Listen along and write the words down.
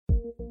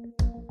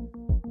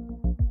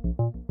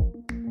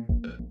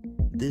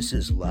This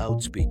is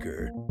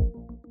Loudspeaker.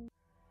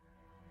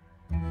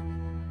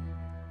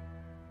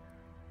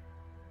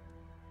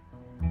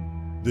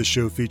 This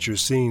show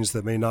features scenes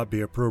that may not be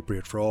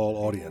appropriate for all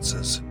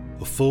audiences.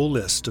 A full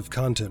list of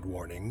content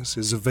warnings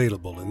is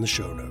available in the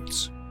show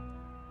notes.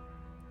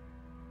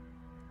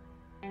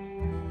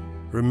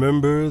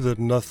 Remember that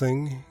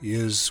nothing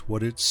is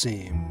what it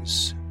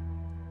seems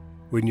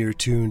when you're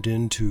tuned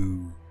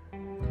into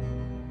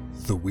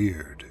the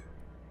weird.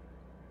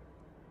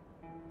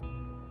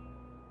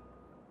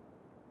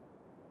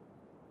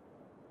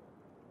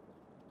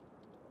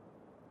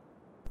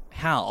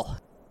 Hal,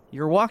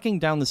 you're walking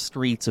down the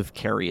streets of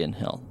Carrion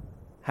Hill.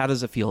 How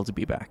does it feel to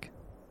be back?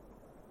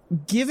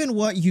 Given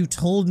what you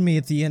told me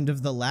at the end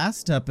of the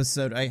last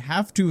episode, I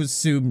have to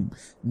assume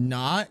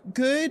not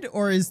good,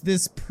 or is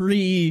this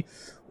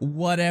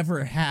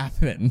pre-whatever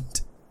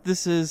happened?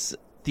 This is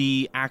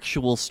the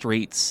actual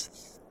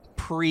streets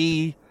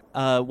pre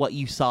what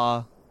you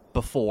saw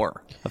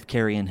before of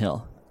Carrion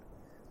Hill.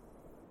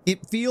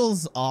 It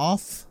feels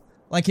off.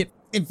 Like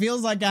it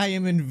feels like I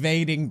am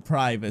invading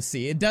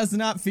privacy. It does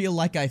not feel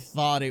like I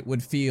thought it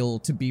would feel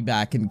to be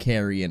back in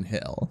Carrion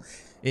Hill.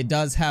 It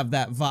does have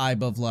that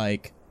vibe of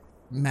like,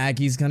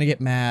 Maggie's gonna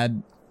get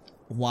mad.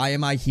 Why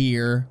am I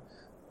here?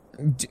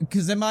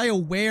 Because am I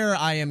aware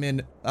I am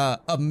in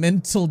a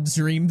mental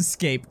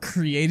dreamscape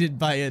created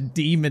by a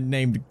demon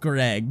named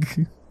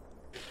Greg?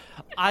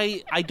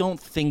 I don't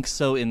think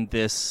so in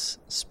this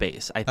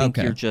space. I think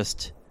you're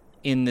just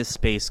in this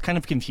space, kind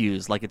of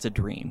confused, like it's a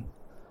dream.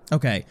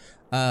 Okay.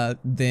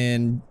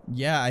 Then,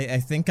 yeah,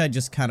 I think I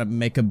just kind of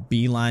make a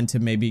beeline to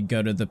maybe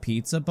go to the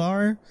pizza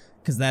bar,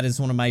 because that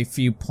is one of my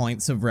few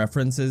points of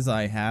references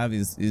I have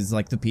is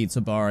like the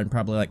pizza bar and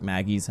probably like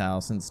Maggie's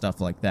house and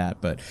stuff like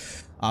that. But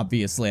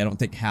obviously, I don't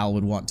think Hal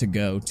would want to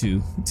go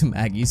to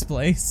Maggie's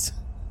place.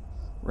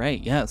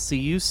 Right, yeah. So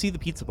you see the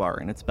pizza bar,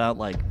 and it's about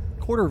like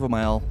quarter of a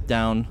mile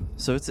down,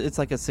 so it's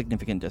like a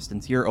significant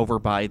distance. You're over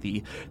by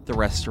the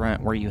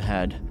restaurant where you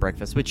had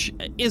breakfast, which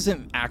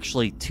isn't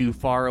actually too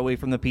far away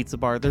from the pizza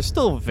bar. They're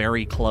still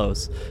very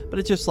close, but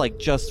it's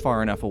just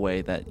far enough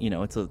away that, you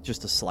know, it's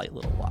just a slight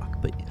little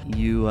walk. But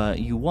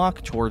you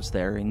walk towards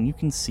there, and you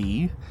can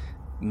see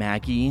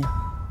Maggie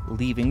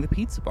leaving the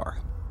pizza bar.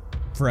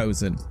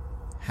 Frozen.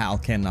 Hal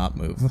cannot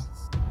move.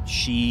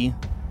 She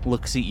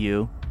looks at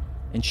you,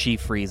 and she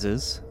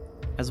freezes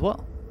as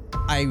well.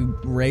 I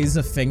raise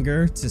a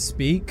finger to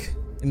speak,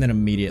 and then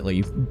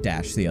immediately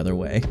dash the other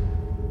way.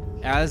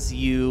 As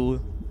you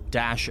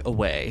dash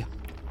away,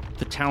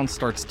 the town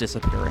starts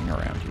disappearing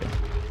around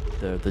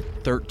you. The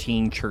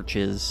 13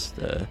 churches,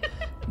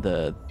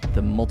 the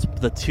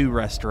 2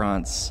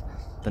 restaurants,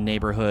 the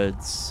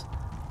neighborhoods,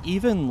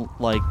 even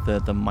like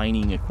the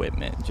mining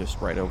equipment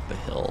just right over the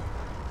hill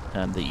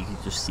that you can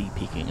just see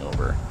peeking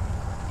over.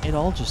 It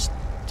all just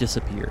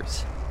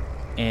disappears.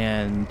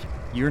 And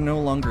you're no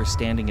longer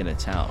standing in a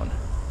town.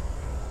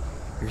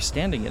 You're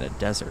standing in a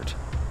desert.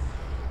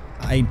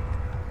 I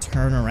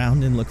turn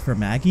around and look for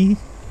Maggie.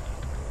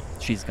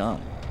 She's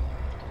gone.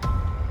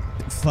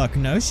 Fuck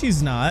no,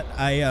 she's not.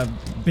 I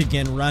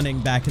begin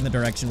running back in the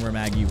direction where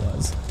Maggie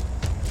was.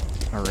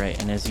 All right,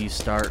 and as you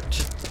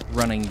start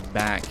running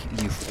back,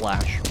 you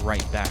flash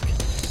right back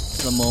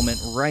to the moment,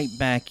 right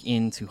back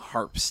into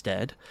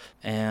Harpstead,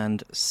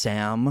 and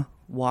Sam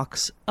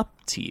walks up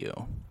to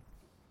you.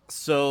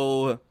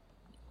 So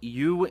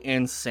you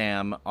and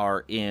Sam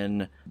are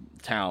in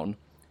town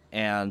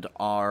and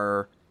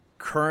are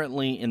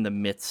currently in the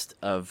midst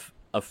of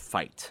a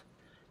fight,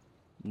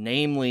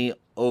 namely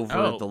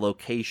over the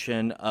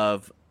location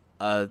of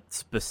a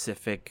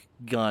specific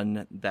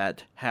gun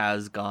that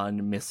has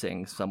gone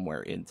missing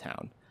somewhere in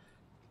town.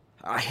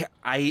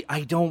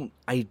 I don't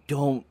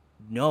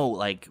know.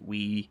 Like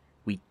we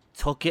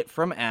took it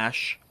from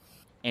Ash,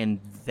 and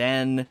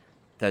then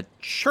the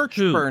church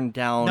burned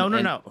down.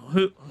 No.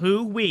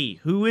 Who we?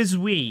 Who is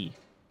we?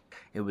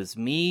 It was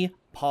me,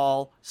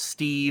 Paul,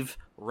 Steve,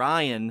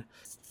 Ryan,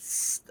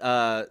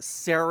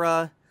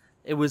 Sarah.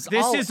 It was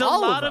This is a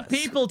lot of of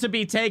people to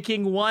be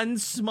taking one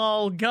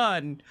small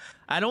gun.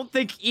 I don't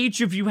think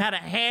each of you had a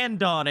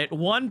hand on it.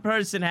 One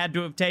person had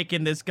to have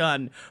taken this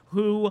gun.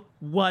 Who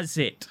was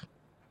it?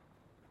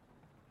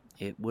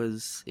 It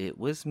was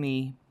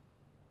me.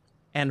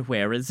 And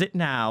where is it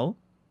now?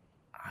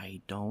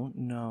 I don't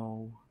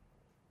know.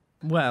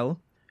 Well,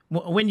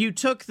 when you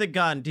took the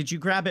gun, did you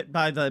grab it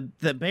by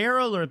the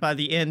barrel or by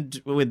the end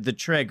with the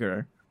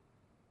trigger?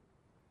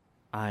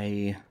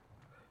 I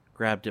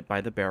grabbed it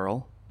by the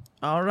barrel.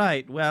 All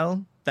right,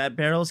 well, that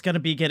barrel's going to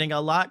be getting a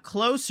lot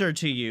closer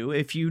to you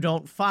if you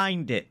don't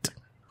find it.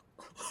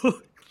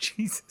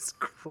 Jesus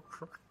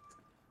Christ.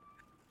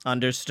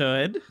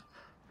 Understood?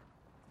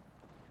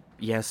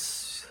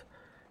 Yes,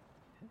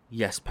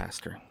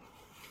 Pastor.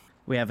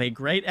 We have a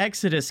great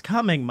exodus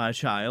coming, my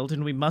child,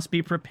 and we must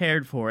be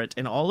prepared for it,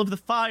 and all of the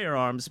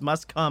firearms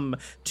must come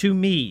to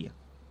me.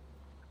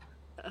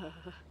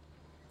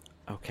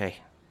 Okay.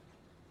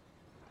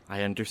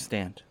 I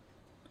understand.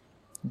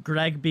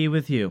 Greg be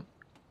with you.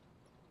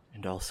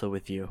 And also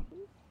with you.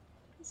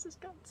 This has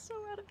gotten so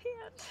out of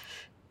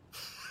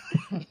hand.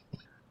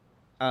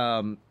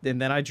 And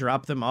then I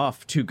drop them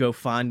off to go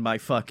find my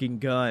fucking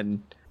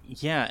gun.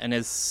 Yeah, and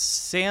as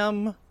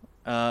Sam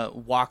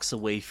walks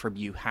away from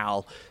you,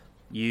 Hal,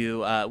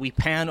 we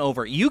pan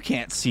over. You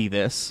can't see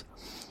this,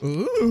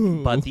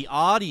 but the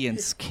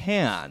audience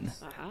can.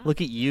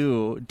 Look at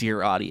you,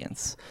 dear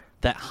audience.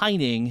 That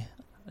hiding,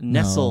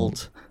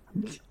 nestled...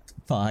 No.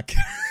 Fuck.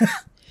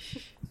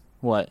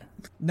 What?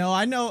 No,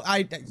 I know.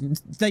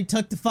 They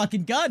took the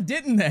fucking gun,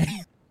 didn't they?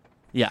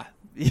 Yeah.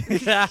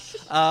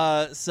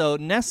 So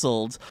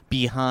nestled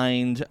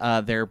behind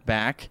their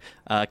back,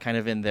 kind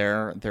of in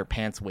their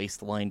pants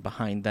waistline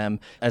behind them,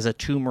 as a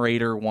Tomb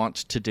Raider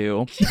wants to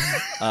do,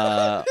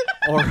 or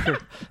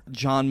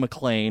John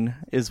McClane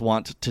is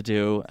wont to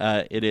do.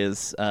 It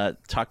is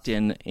tucked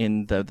in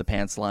the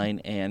pants line,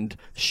 and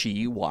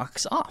she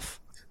walks off.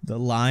 The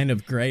line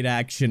of great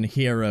action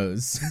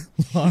heroes: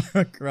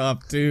 Lara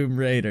Croft, Tomb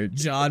Raider,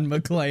 John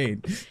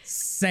McClane,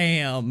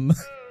 Sam.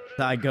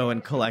 I go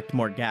and collect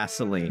more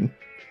gasoline.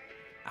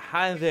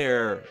 Hi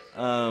there.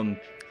 Hi.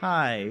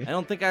 I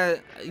don't think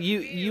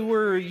you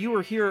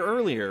were here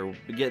earlier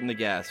getting the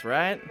gas,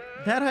 right?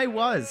 That I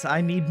was.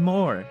 I need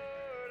more.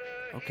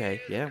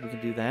 Okay, yeah, we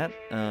can do that.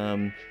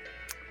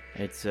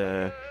 It's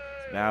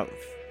about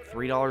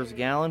 $3 a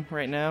gallon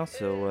right now.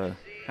 So,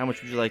 how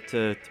much would you like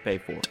to pay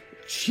for?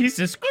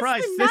 Jesus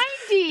Christ!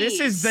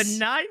 This is the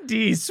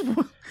 90s.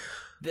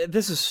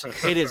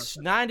 It is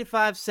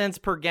 95 cents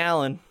per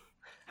gallon.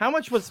 How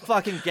much was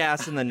fucking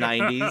gas in the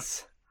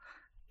 90s?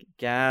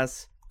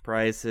 Gas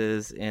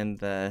prices in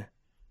the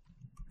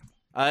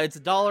it's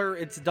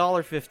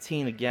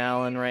 $1.15 a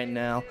gallon right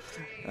now.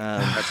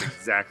 That's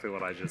exactly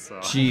what I just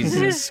saw.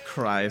 Jesus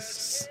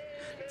Christ.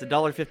 It's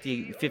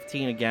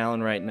 $1.15 a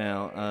gallon right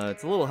now.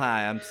 It's a little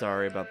high. I'm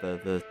sorry about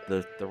the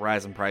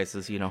rise in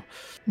prices, you know.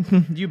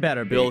 You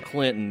better be. Bill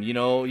Clinton, you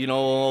know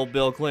old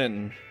Bill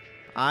Clinton.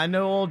 I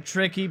know old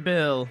Tricky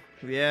Bill.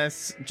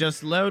 Yes,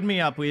 just load me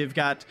up. We've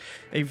got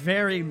a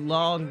very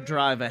long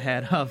drive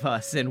ahead of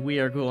us, and we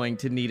are going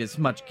to need as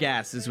much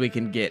gas as we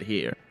can get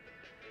here.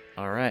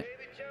 All right.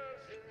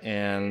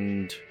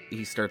 And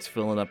he starts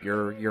filling up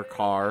your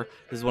car.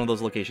 This is one of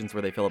those locations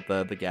where they fill up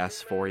the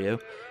gas for you.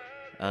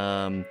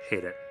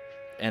 Hate it.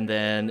 And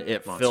then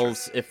it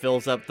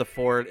fills up the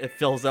Ford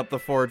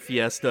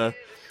Fiesta.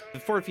 The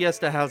Ford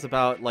Fiesta has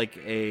about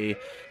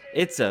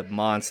it's a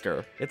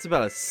monster. It's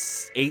about a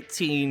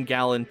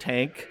 18-gallon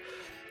tank.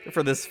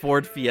 For this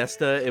Ford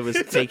Fiesta, it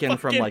was taken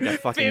from like a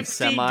fucking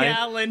semi.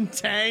 50-gallon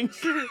tank.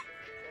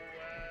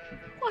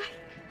 What?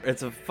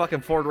 It's a fucking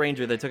Ford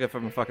Ranger. They took it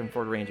from a fucking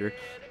Ford Ranger.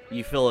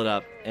 You fill it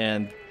up,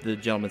 and the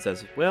gentleman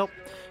says, well,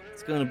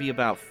 it's going to be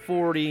about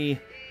 $43.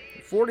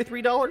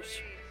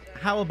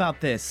 How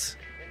about this?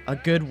 A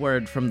good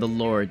word from the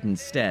Lord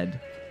instead.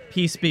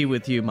 Peace be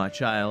with you, my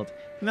child.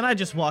 And then I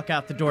just walk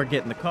out the door,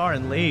 get in the car,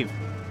 and leave.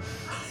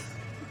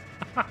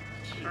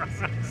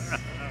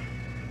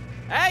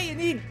 Hey, you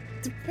need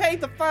to pay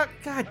the fuck.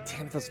 God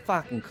damn those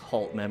fucking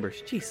cult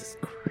members. Jesus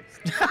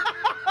Christ.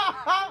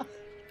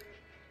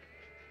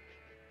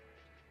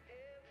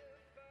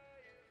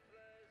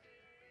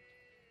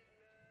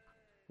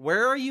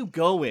 Where are you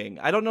going?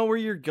 I don't know where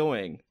you're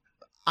going.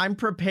 I'm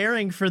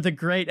preparing for the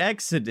Great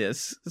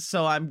Exodus,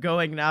 so I'm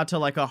going now to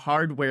like a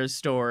hardware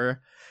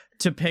store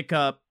to pick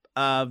up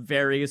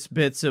various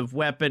bits of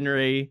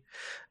weaponry.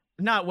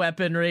 Not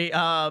weaponry,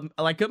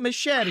 like a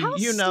machete, How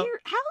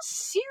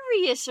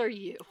serious are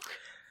you?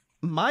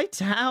 My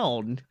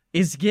town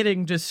is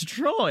getting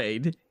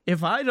destroyed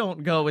if I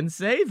don't go and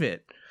save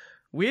it.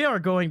 We are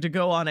going to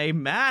go on a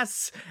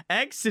mass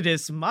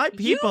exodus. My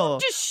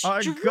people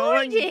are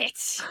going.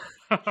 it.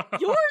 You're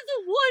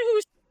the one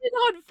who's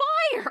on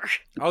fire.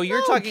 Oh,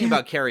 you're talking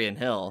about Carrion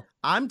Hill.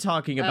 I'm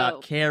talking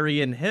about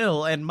Carrion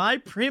Hill, and my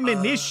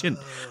premonition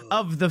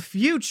of the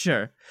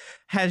future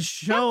has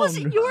shown. That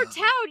wasn't your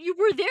town. You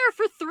were there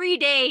for 3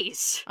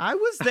 days. I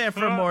was there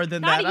for more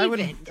than Not that.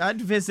 even.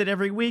 I'd visit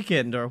every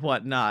weekend or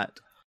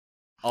whatnot.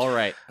 All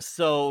right.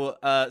 So,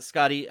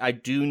 Scotty, I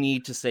do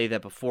need to say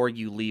that before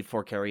you leave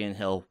for Carrion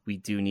Hill, we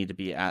do need to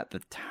be at the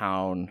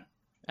town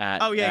at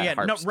No,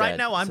 Harpstead, right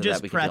now I'm so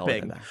just that we can deal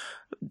with prepping. that.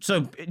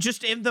 So,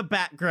 just in the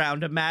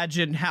background,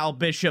 imagine Hal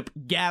Bishop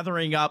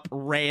gathering up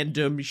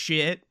random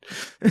shit.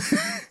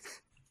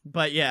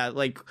 But yeah,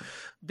 like,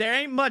 there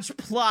ain't much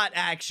plot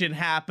action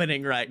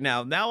happening right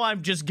now. Now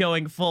I'm just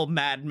going full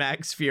Mad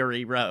Max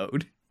Fury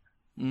Road.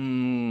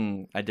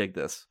 I dig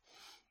this.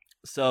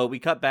 So we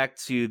cut back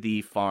to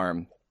the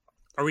farm.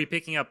 Are we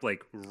picking up,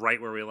 like, right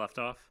where we left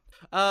off?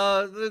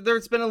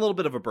 There's been a little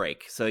bit of a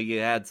break, so you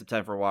had some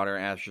time for water,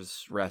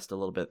 Ash's rest a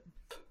little bit.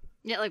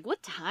 Yeah, like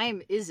what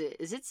time is it?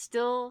 Is it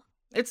still?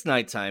 It's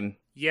nighttime.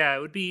 Yeah, it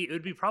would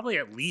be probably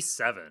at least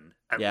 7.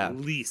 At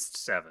least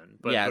 7.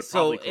 But yeah, but so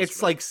probably closer it's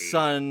to, like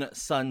 8.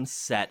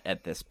 sunset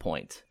at this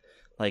point.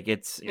 Like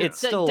it's Yeah.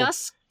 still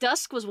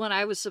Dusk was when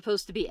I was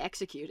supposed to be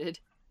executed.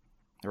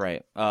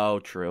 right. Oh,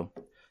 true.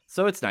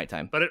 So it's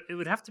nighttime. But it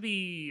would have to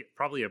be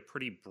probably a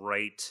pretty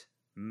bright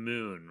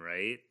moon,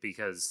 right?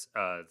 Because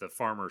the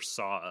farmer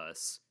saw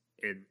us.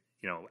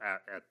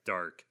 at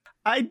dark.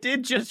 I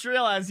did just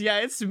realize,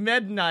 it's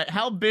midnight.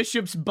 How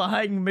Bishop's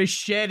buying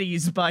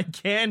machetes by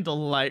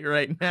candlelight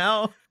right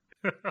now?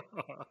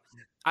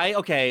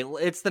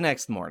 It's the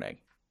next morning.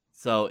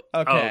 So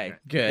Okay,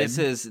 good.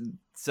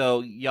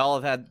 So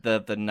y'all have had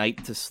the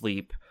night to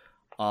sleep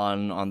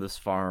on this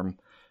farm.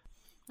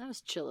 That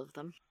was chill of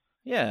them.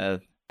 Yeah,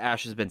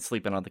 Ash has been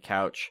sleeping on the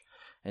couch,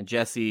 and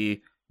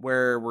Jesse,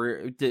 there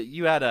was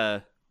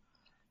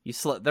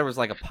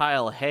like a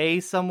pile of hay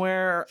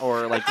somewhere,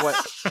 or like what?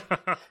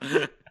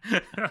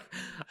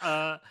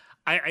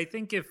 I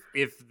think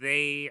if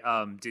they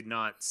did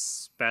not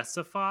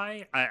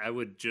specify, I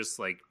would just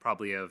like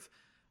probably have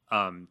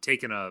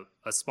taken a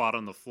spot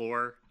on the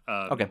floor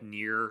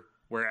near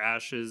where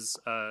Ash is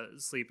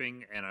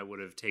sleeping, and I would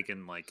have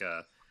taken like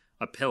a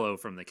pillow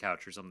from the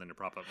couch or something to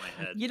prop up my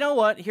head. You know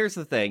what? Here's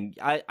the thing.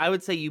 I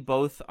would say you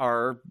both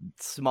are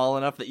small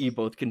enough that you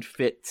both can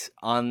fit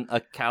on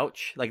a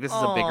couch. Like, this is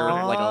a bigger,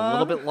 like a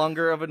little bit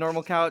longer of a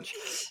normal couch.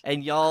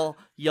 And y'all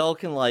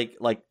can like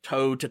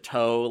toe to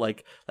toe,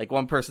 like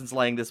one person's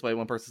laying this way,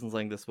 one person's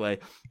laying this way.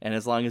 And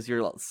as long as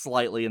you're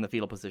slightly in the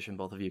fetal position,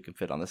 both of you can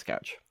fit on this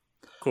couch.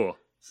 Cool.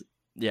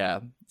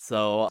 Yeah.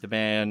 So the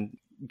man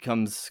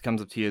comes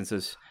up to you and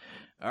says,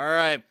 "All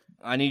right,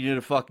 I need you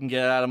to fucking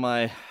get out of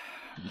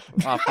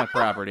off my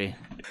property."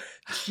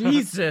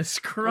 Jesus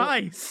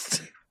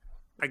Christ.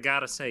 I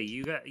gotta say,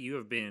 you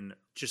have been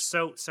just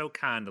so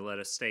kind to let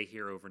us stay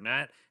here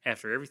overnight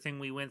after everything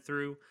we went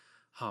through.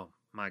 Oh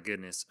my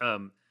goodness.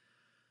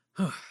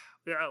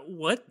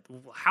 What?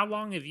 How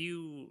long have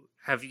you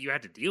had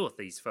to deal with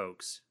these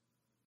folks?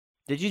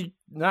 Did you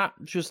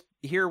not just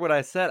hear what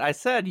I said? I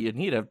said you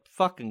need to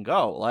fucking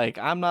go. Like,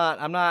 I'm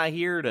not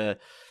here to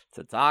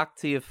talk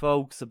to you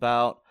folks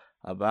about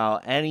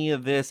any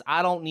of this.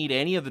 I don't need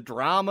any of the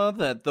drama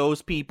that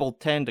those people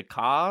tend to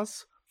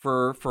cause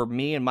for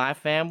me and my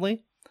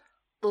family.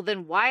 Well,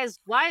 then why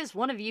has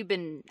one of you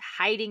been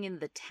hiding in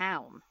the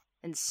town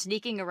and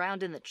sneaking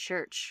around in the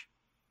church?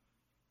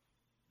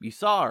 You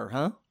saw her,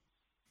 huh?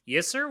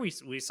 Yes, sir.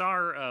 We saw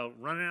her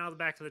running out of the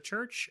back of the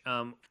church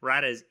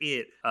right as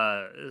it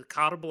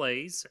caught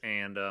ablaze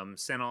and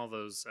sent all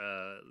those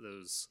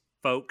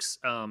folks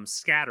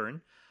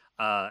scattering.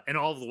 And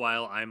all the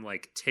while, I'm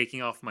like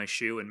taking off my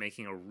shoe and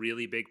making a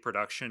really big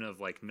production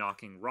of like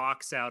knocking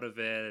rocks out of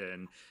it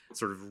and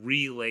sort of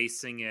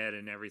relacing it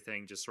and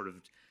everything, just sort of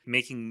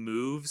making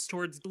moves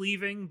towards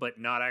leaving, but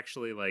not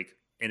actually like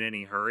in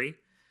any hurry.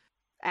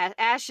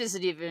 Ash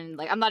isn't even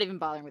like, I'm not even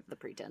bothering with the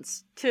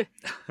pretense.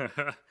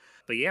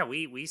 But yeah,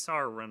 we saw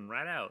her run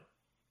right out.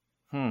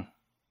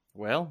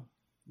 Well,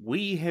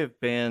 we have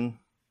been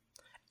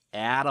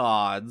at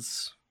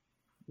odds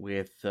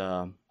with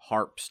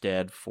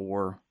Harpstead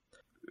for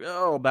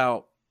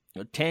about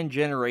 10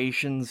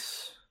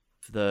 generations.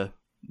 The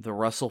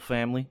Russell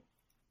family.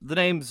 The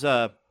name's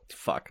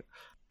fuck.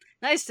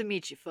 Nice to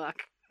meet you,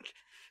 fuck.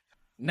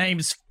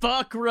 Name's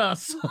Fuck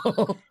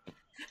Russell.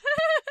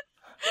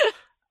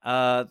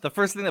 The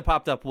first thing that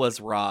popped up was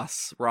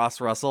Ross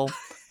Russell.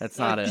 That's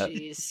not it.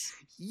 Jeez.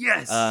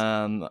 Yes.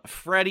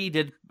 Freddie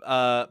did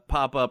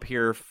pop up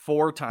here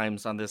 4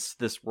 times on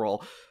this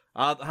roll.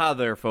 Hi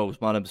there, folks.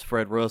 My name's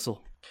Fred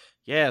Russell.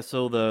 Yeah,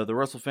 so the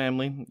Russell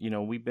family,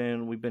 we've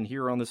been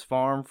here on this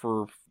farm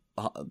for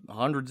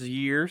hundreds of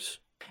years,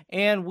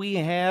 and we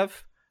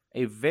have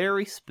a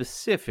very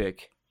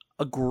specific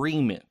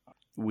agreement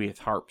with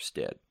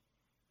Harpstead.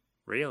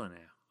 Really now?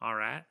 All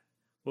right.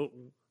 Well,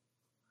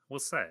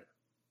 what's that?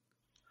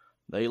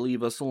 They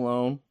leave us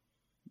alone.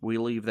 We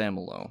leave them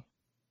alone.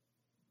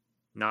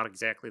 Not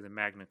exactly the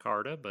Magna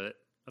Carta, but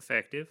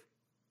effective.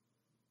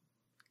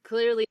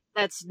 Clearly,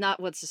 that's not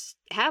what's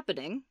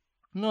happening.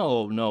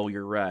 No,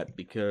 you're right,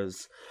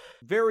 because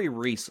very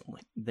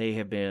recently they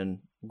have been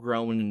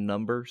growing in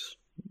numbers.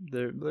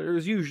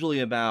 There's usually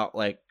about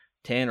like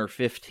 10 or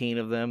 15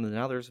 of them, and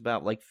now there's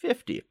about like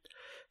 50.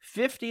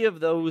 50 of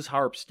those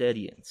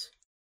Harpsteadians.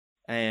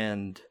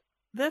 And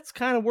that's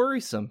kind of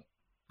worrisome,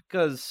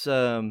 because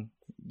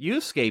you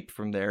escaped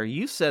from there.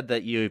 You said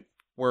that you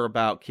were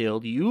about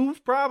killed.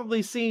 You've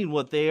probably seen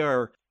what they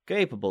are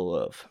capable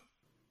of.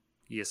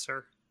 Yes,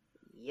 sir.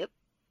 Yep.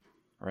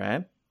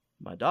 Right?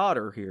 My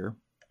daughter here,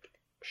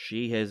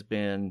 she has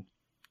been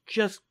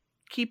just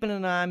keeping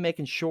an eye,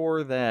 making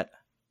sure that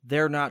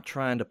they're not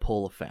trying to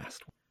pull a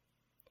fast one.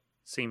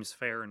 Seems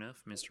fair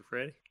enough, Mr.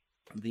 Freddy.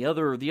 The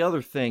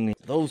other thing,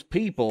 those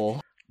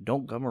people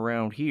don't come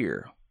around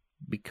here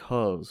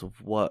because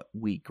of what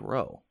we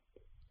grow.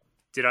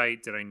 Did I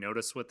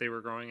notice what they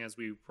were growing as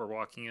we were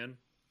walking in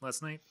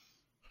last night?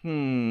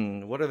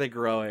 What are they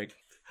growing?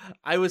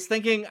 I was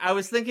thinking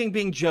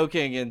being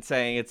joking and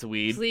saying it's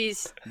weed.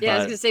 Please. Yeah, I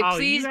was gonna say,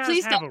 please, you guys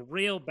please have don't. a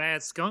real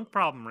bad skunk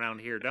problem around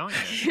here, don't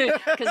you?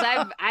 Because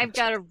I've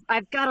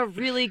got a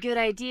really good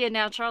idea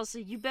now, Charles. So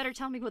you better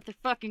tell me what they're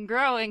fucking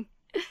growing.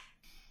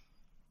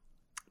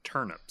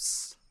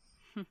 Turnips.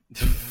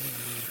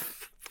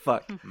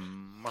 Fuck.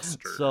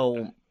 Mustard.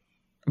 So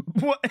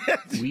What?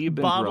 we've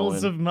been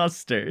Bottles growing of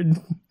mustard.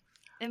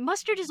 And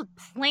mustard is a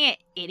plant,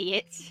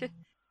 idiot.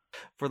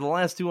 for the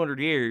last 200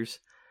 years.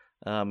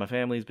 My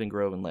family's been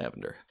growing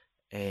lavender.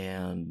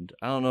 And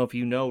I don't know if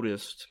you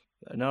noticed,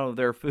 none of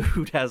their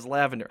food has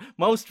lavender.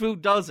 Most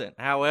food doesn't.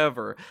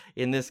 However,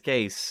 in this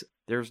case,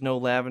 there's no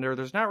lavender.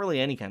 There's not really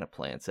any kind of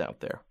plants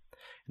out there.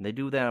 And they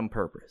do that on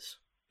purpose,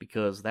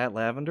 because that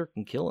lavender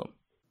can kill them.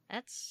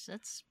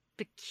 That's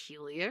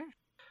peculiar.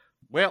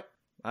 Well,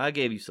 I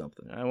gave you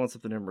something. I want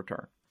something in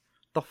return.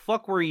 The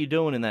fuck were you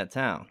doing in that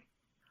town?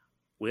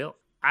 Well,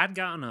 I'd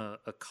gotten a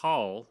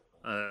call,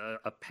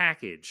 a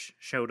package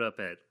showed up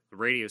at the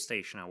radio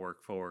station I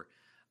work for,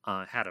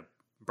 had a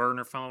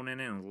burner phone in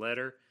it and a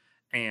letter,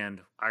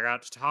 and I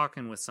got to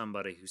talking with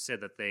somebody who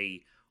said that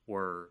they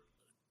were,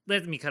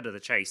 let me cut to the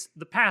chase,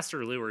 the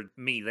pastor lured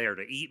me there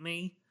to eat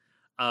me,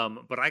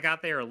 but I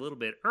got there a little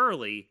bit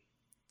early,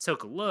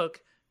 took a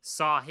look,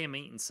 saw him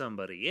eating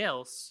somebody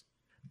else.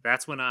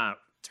 That's when I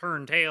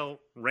turned tail,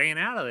 ran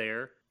out of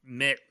there,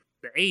 met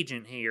the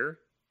agent here,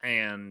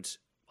 and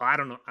well, I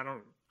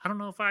don't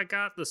know if I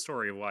got the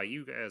story of why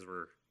you guys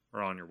were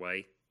on your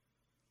way.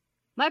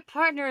 My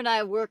partner and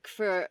I work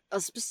for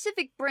a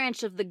specific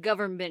branch of the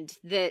government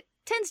that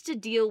tends to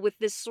deal with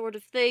this sort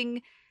of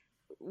thing.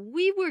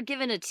 We were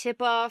given a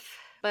tip-off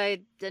by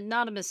an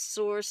anonymous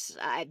source.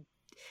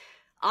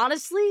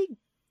 Honestly,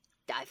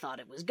 I thought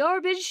it was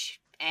garbage,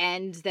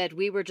 and that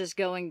we were just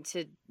going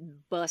to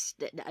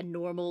bust a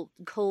normal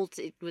cult.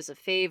 It was a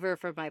favor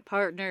for my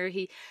partner.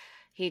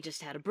 He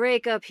just had a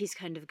breakup. He's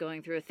kind of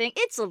going through a thing.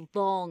 It's a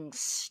long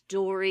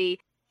story,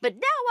 but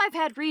now I've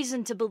had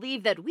reason to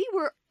believe that we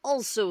were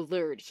also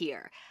lured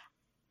here.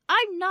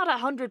 I'm not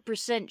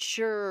 100%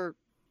 sure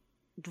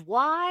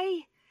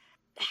why.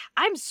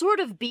 I'm sort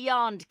of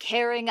beyond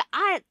caring.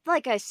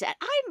 Like I said,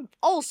 I'm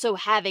also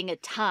having a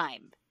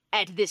time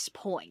at this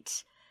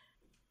point.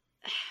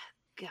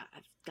 God,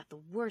 I've got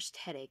the worst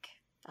headache.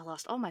 I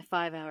lost all my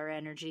 5-hour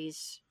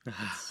energies.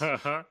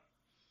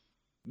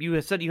 You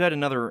had said you had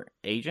another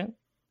agent?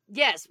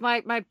 Yes,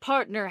 my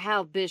partner,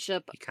 Hal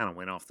Bishop. He kind of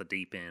went off the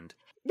deep end.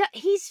 No,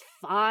 he's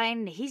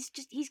fine. He's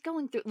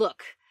going through...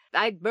 Look,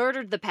 I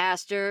murdered the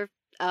pastor,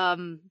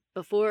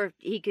 before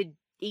he could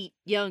eat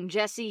young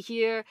Jesse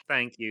here.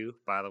 Thank you,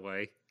 by the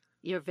way.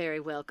 You're very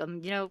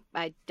welcome. You know,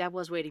 I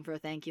was waiting for a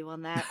thank you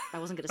on that. I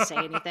wasn't going to say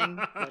anything,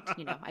 but,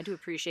 you know, I do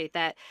appreciate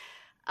that.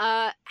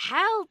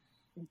 Hal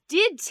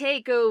did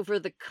take over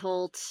the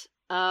cult.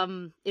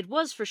 It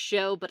was for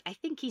show, but I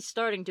think he's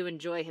starting to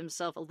enjoy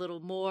himself a little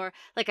more.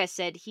 Like I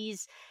said,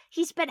 he's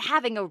been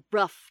having a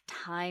rough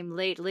time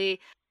lately.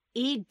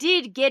 He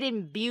did get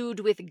imbued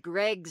with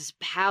Greg's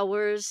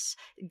powers.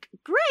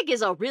 Greg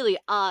is a really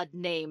odd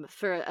name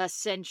for a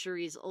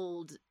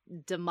centuries-old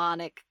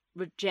demonic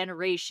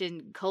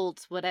regeneration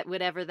cult,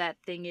 whatever that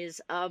thing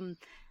is.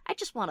 I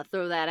just want to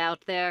throw that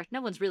out there.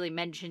 No one's really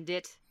mentioned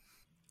it.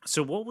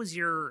 So what was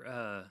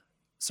your,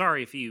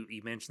 sorry if you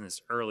mentioned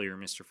this earlier,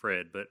 Mr.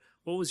 Fred, but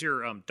what was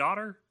your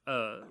daughter,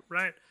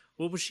 right?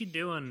 What was she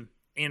doing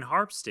in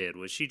Harpstead?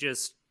 Was she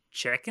just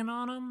checking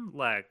on him?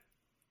 Like,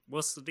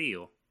 what's the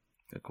deal?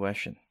 Good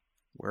question.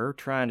 We're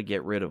trying to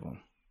get rid of them,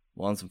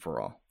 once and for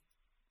all.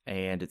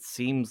 And it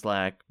seems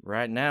like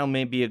right now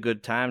may be a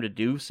good time to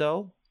do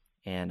so.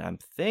 And I'm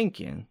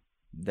thinking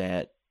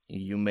that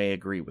you may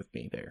agree with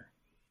me there.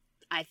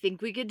 I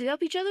think we could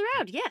help each other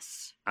out,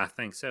 yes. I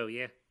think so,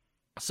 yeah.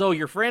 So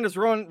your friend is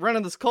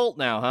running this cult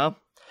now, huh?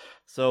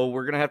 So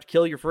we're going to have to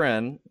kill your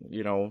friend,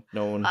 you know,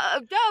 no one...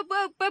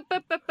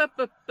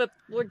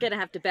 We're going to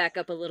have to back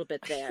up a little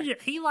bit there.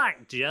 He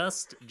like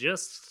just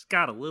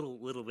got a little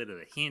bit of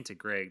a hint of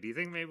Greg. Do you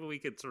think maybe we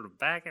could sort of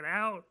back it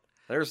out?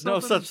 There's no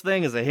such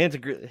thing as a hint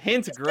of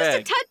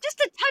Greg.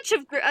 Just a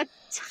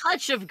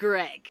touch of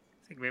Greg.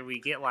 I think maybe we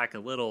get like a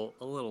little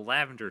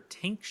lavender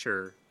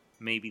tincture.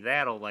 Maybe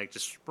that'll like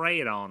just spray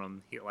it on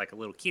him, get like a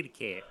little kitty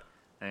cat,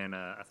 and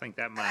I think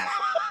that might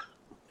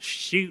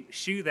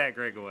shoo that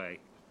Greg away.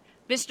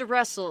 Mr.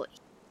 Russell,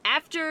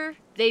 after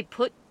they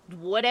put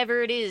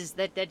whatever it is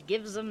that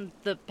gives him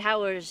the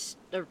powers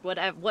or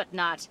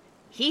whatnot,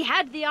 he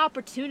had the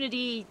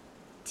opportunity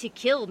to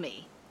kill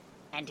me,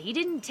 and he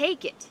didn't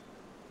take it.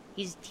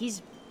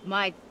 He's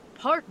my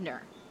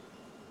partner,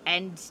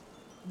 and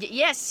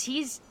yes,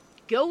 he's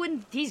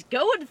going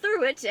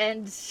through it,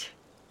 and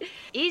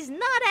he's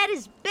not at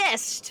his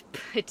best,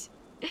 but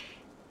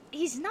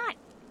he's not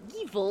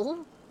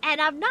evil,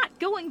 and I'm not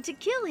going to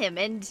kill him.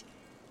 And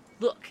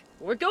look,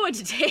 we are going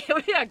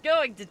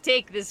to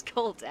take this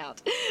cult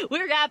out.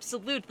 We're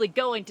absolutely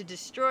going to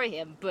destroy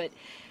him, but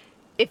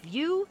if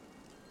you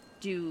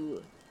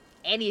do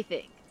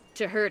anything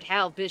to hurt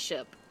Hal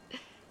Bishop,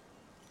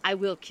 I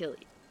will kill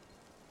you.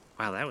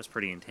 Wow, that was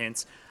pretty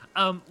intense.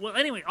 Well,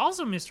 anyway,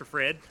 also, Mr.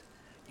 Fred,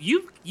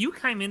 you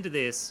came into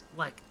this,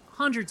 like,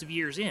 hundreds of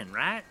years in,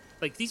 right?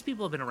 Like, these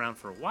people have been around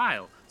for a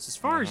while. So as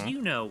far as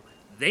you know,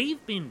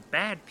 they've been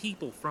bad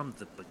people from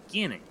the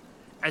beginning.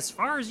 As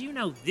far as you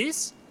know,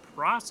 this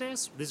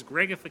process, this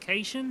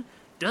Gregification,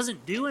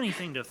 doesn't do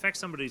anything to affect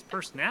somebody's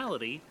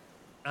personality.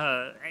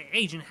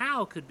 Agent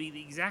Hal could be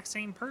the exact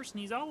same person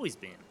he's always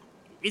been.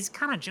 It's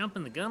kind of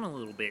jumping the gun a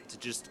little bit to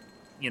just,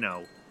 you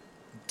know,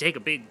 take a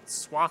big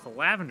swath of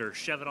lavender,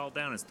 shove it all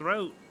down his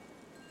throat.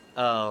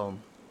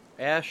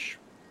 Ash,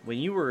 when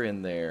you were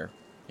in there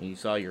and you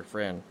saw your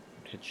friend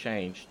had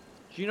changed,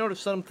 did you notice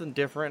something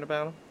different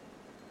about him?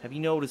 Have you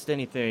noticed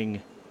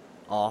anything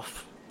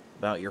off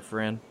about your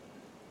friend?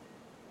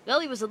 Well,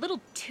 he was a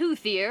little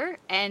toothier,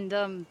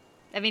 and,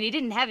 he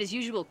didn't have his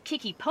usual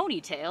kicky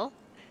ponytail,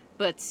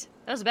 but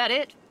that was about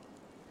it.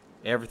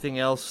 Everything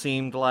else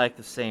seemed like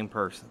the same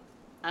person.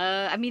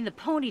 The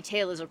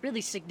ponytail is a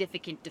really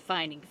significant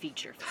defining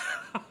feature.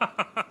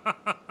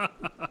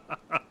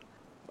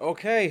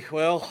 Okay,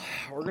 well,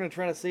 we're gonna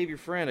try to save your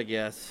friend, I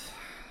guess.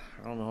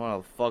 I don't know how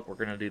the fuck we're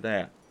gonna do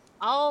that.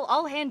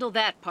 I'll handle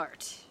that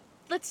part.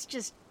 Let's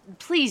just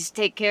please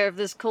take care of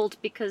this colt,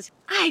 because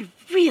I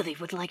really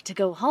would like to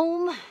go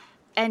home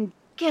and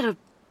get a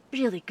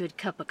really good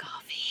cup of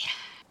coffee.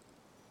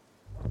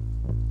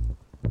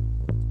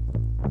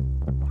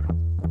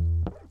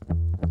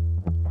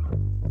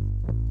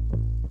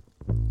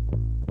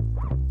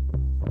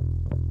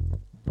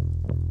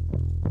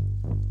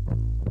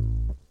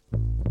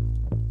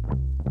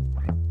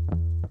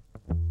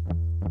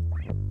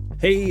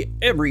 Hey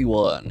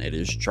everyone, it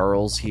is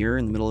Charles here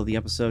in the middle of the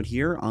episode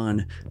here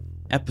on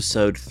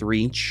episode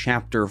 3,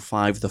 chapter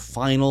 5, the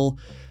final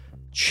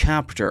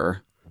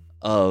chapter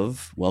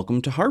of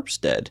Welcome to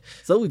Harpstead.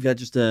 So we've got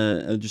just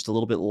a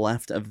little bit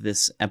left of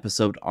this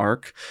episode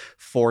arc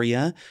for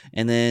you,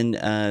 and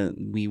then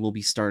we will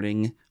be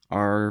starting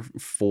our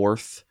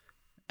 4th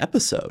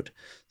episode,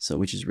 so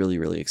which is really,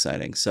 really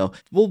exciting. So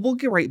we'll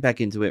get right back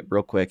into it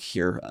real quick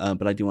here,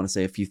 but I do want to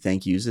say a few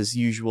thank yous as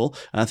usual.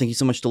 Thank you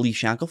so much to Lee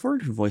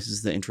Shackelford, who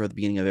voices the intro at the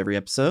beginning of every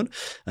episode.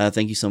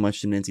 Thank you so much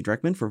to Nancy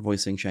Dreckman for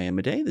voicing Cheyenne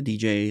Midday, the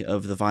DJ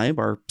of The Vibe,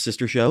 our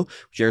sister show,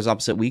 which airs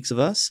opposite weeks of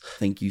us.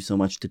 Thank you so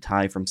much to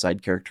Ty from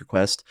Side Character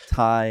Quest.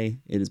 Ty,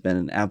 it has been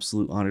an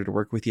absolute honor to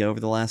work with you over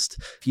the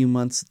last few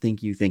months.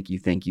 Thank you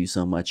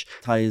so much.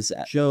 Ty's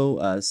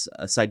show,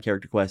 Side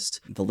Character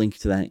Quest, the link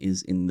to that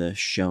is in the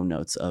show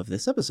notes of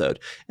this episode.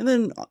 And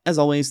then, as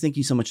always, thank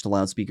you so much to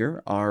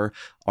Loudspeaker, our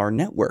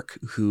network,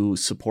 who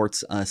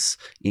supports us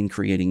in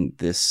creating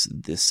this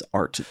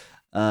art.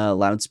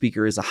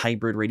 Loudspeaker is a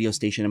hybrid radio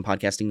station and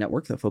podcasting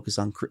network that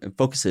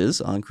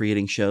focuses on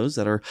creating shows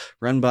that are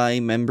run by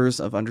members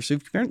of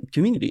underserved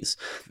communities.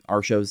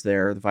 Our show's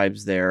there, the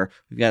Vibe's there.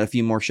 We've got a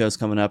few more shows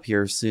coming up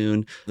here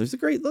soon. There's a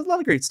lot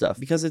of great stuff.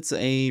 Because it's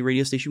a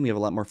radio station, we have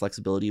a lot more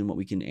flexibility in what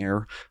we can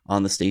air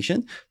on the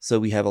station. So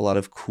we have a lot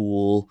of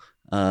cool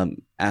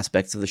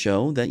aspects of the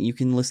show that you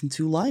can listen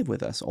to live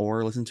with us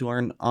or listen to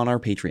on our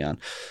Patreon,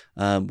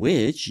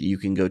 which you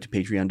can go to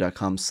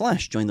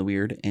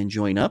patreon.com/jointheweird and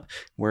join up,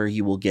 where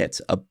you will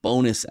get a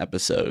bonus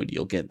episode.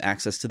 You'll get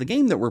access to the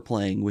game that we're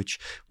playing,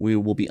 which we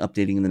will be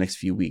updating in the next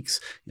few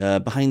weeks,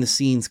 behind the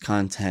scenes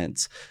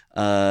content,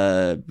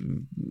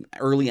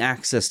 early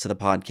access to the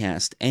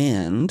podcast,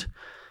 and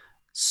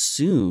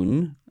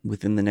soon,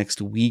 within the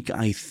next week,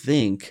 I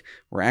think,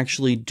 we're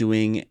actually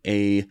doing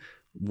a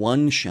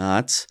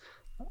one-shot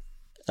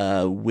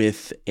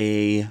with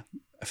a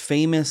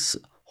famous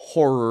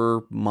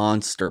horror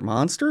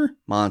movie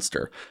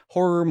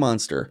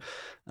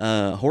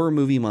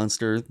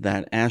monster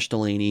that Ash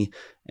Delaney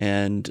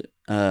and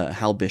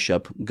Hal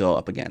Bishop go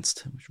up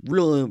against.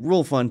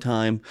 Real fun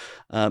time,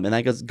 and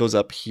that goes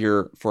up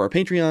here for our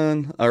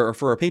Patreon, or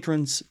for our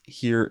patrons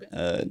here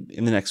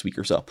in the next week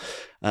or so.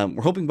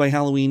 We're hoping by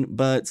Halloween,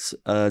 but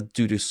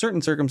due to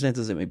certain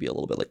circumstances, it may be a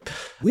little bit late.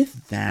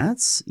 With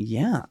that,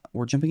 yeah,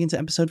 we're jumping into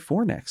episode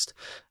 4 next.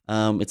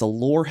 It's a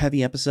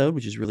lore-heavy episode,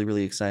 which is really,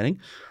 really exciting.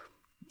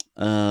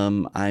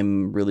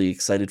 I'm really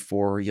excited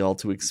for y'all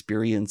to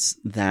experience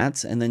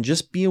that. And then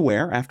just be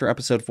aware, after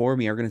episode 4,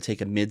 we are going to take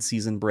a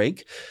mid-season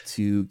break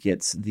to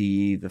get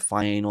the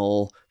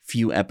final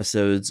few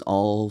episodes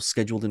all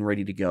scheduled and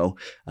ready to go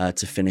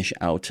to finish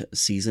out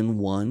season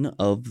 1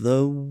 of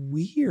The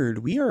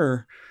Weird.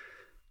 We're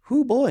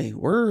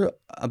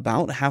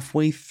about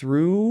halfway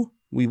through.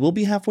 We will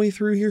be halfway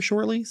through here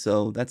shortly.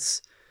 So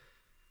that's,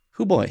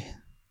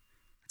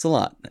 it's a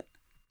lot.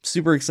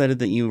 Super excited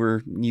that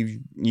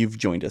you've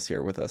joined us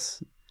here with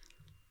us.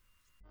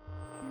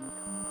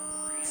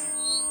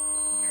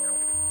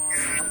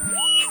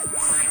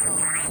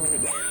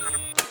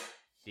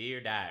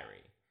 Dear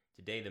Diary,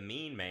 today the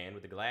mean man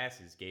with the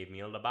glasses gave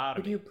me a lobotomy.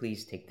 Would you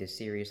please take this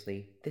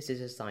seriously? This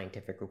is a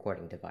scientific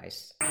recording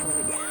device.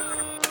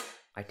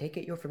 I take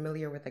it you're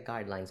familiar with the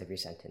guidelines of your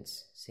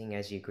sentence, seeing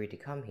as you agreed to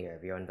come here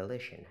of your own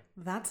volition.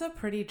 That's a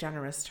pretty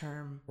generous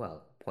term.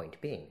 Well,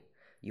 point being,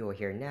 you're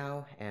here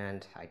now,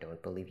 and I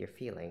don't believe your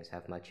feelings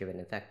have much of an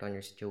effect on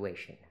your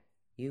situation.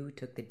 You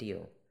took the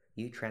deal.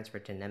 You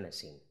transferred to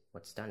Nemesine.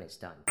 What's done is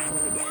done.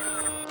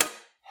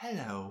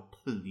 Hello,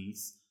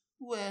 police.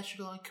 Where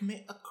should I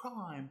commit a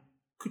crime?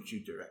 Could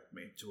you direct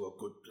me to a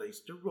good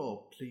place to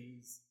rob,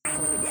 please?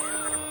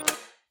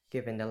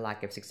 Given the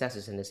lack of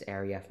successes in this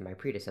area from my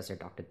predecessor,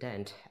 Dr.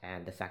 Dent,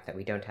 and the fact that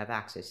we don't have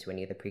access to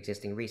any of the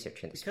pre-existing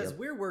research in this field... Because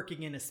we're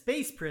working in a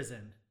space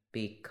prison.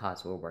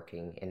 Because we're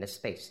working in a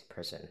space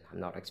prison. I'm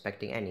not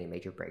expecting any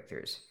major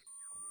breakthroughs.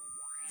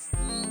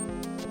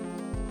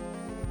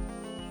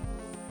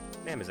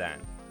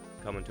 Amazon,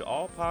 coming to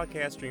all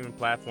podcast streaming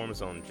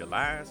platforms on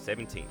July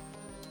 17th.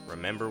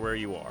 Remember where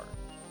you are.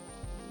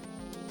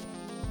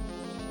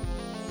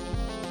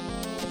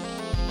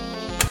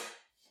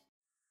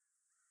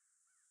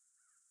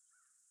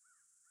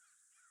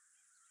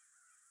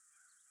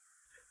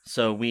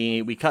 So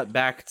we cut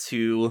back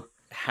to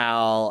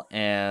Hal,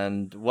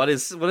 and what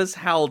is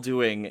Hal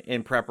doing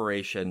in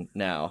preparation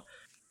now?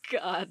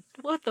 God,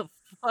 what the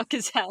fuck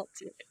is Hal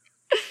doing?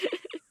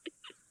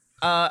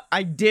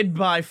 I did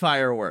buy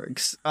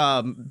fireworks,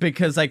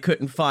 because I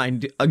couldn't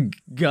find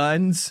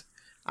guns,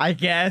 I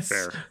guess.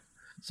 Fair.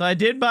 So I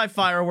did buy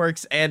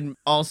fireworks and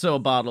also a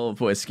bottle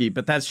of whiskey,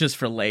 but that's just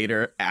for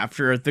later,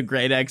 after the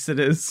Great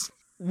Exodus.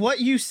 What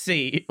you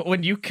see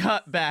when you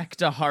cut back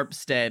to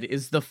Harpstead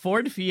is the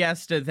Ford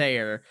Fiesta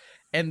there,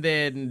 and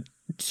then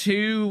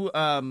two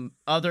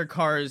other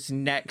cars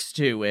next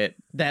to it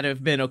that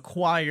have been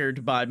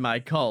acquired by my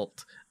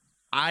cult.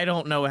 I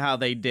don't know how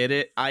they did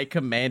it. I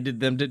commanded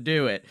them to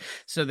do it.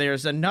 So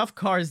there's enough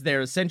cars there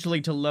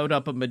essentially to load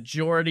up a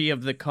majority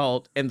of the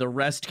cult, and the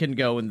rest can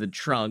go in the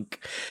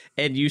trunk.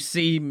 And you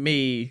see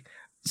me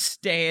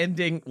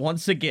standing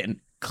once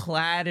again,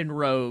 clad in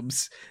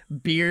robes,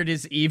 beard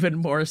is even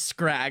more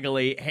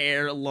scraggly,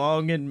 hair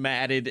long and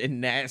matted and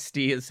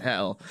nasty as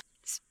hell.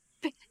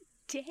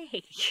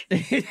 Day.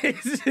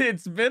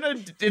 It's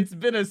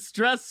been a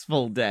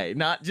stressful day,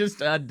 not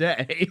just a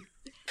day.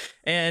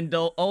 And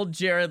old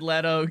Jared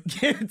Leto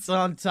gets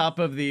on top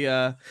of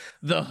the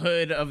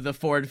hood of the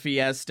Ford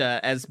Fiesta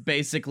as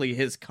basically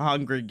his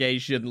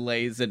congregation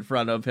lays in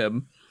front of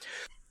him.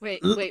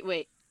 Wait.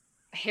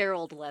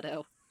 Harold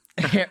Leto.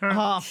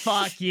 Oh,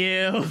 fuck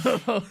you.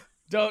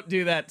 Don't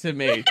do that to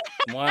me.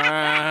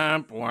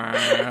 Womp,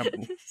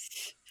 womp.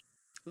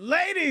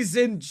 Ladies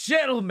and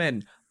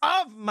gentlemen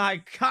of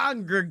my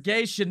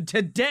congregation,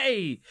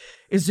 today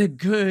is a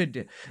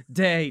good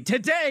day.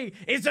 Today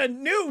is a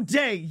new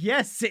day.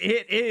 Yes,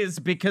 it is,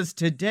 because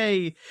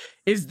today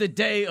is the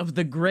day of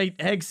the Great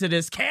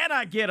Exodus. Can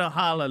I get a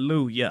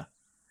hallelujah?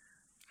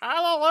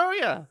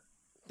 Hallelujah.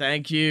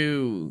 Thank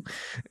you.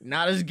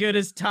 Not as good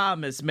as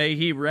Thomas. May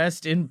he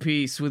rest in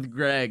peace with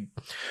Greg.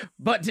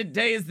 But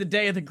today is the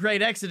day of the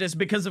Great Exodus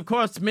because, of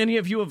course, many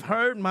of you have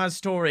heard my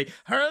story,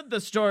 heard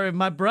the story of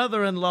my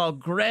brother-in-law,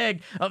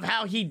 Greg, of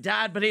how he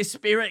died, but his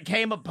spirit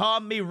came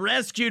upon me,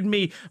 rescued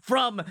me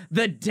from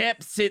the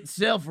depths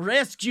itself,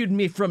 rescued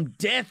me from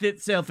death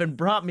itself, and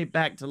brought me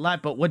back to life.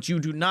 But what you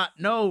do not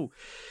know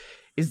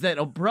is that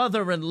a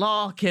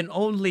brother-in-law can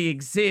only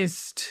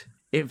exist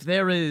if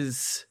there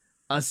is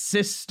a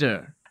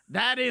sister.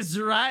 That is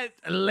right,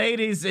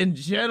 ladies and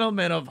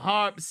gentlemen of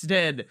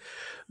Harpstead.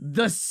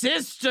 The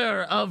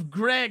sister of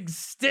Greg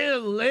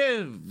still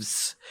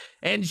lives,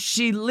 and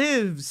she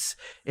lives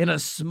in a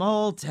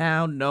small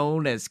town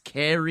known as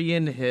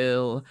Carrion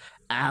Hill,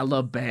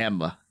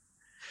 Alabama.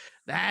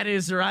 That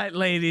is right,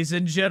 ladies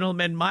and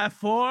gentlemen. My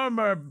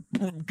former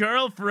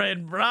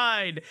girlfriend,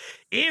 bride,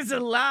 is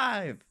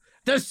alive.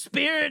 The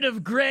spirit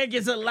of Greg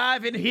is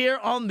alive and here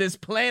on this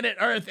planet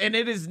Earth, and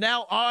it is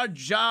now our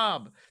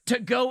job to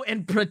go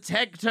and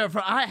protect her,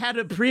 for I had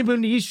a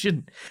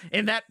premonition,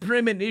 and that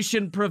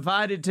premonition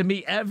provided to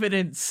me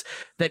evidence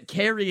that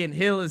Carrion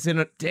Hill is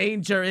in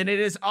danger, and it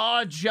is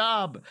our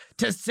job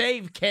to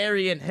save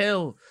Carrion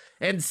Hill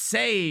and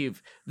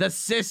save the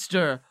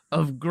sister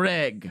of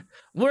Greg.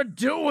 We're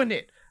doing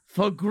it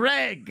for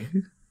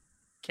Greg.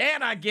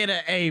 Can I get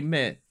an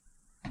amen?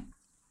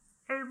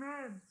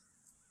 Amen.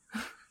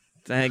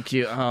 Thank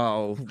you.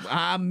 Oh,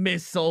 I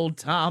miss old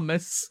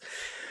Thomas.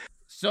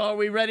 So are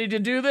we ready to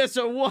do this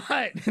or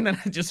what? And then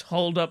I just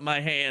hold up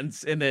my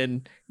hands and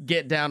then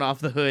get down off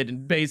the hood.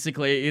 And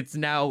basically it's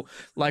now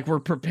like we're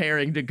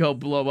preparing to go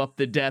blow up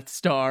the Death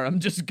Star. I'm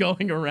just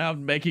going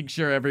around making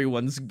sure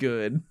everyone's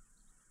good.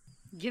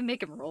 You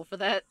make him roll for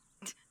that.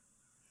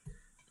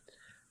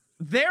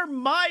 They're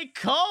my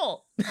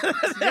cult.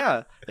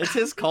 Yeah, it's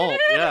his cult.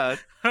 Yeah.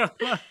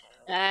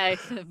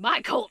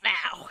 My cult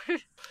now.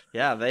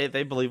 Yeah,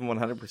 they believe him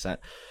 100%.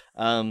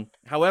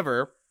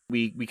 However,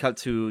 we cut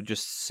to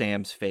just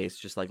Sam's face,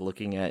 just like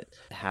looking at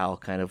Hal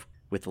kind of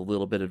with a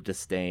little bit of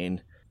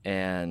disdain,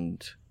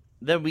 and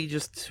then we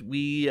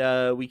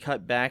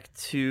cut back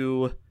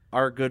to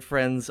our good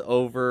friends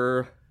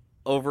over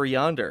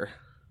yonder.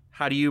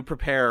 How do you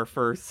prepare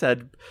for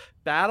said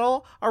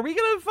battle? Are we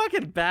gonna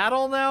fucking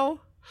battle now?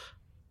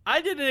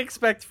 I didn't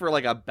expect for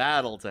like a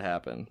battle to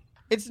happen.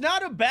 It's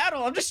not a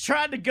battle. I'm just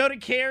trying to go to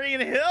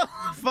Carrion Hill,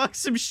 fuck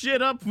some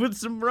shit up with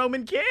some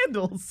Roman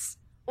candles.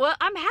 Well,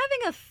 I'm having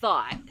a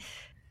thought.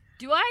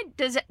 Do I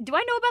know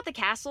about the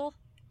castle?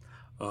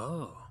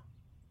 Oh.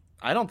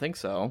 I don't think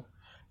so.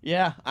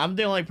 Yeah, I'm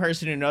the only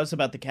person who knows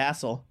about the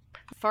castle.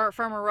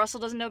 Farmer Russell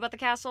doesn't know about the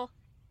castle?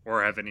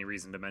 Or have any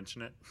reason to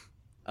mention it?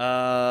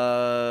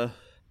 Let's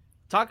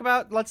talk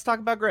about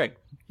Greg.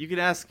 You can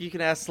ask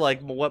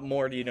like, what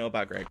more do you know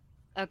about Greg?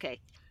 Okay.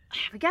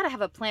 We gotta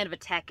have a plan of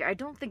attack here. I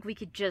don't think we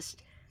could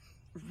just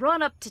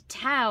run up to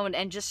town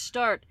and just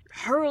start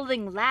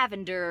hurling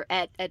lavender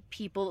at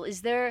people.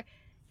 Is there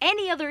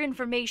any other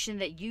information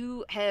that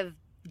you have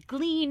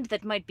gleaned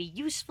that might be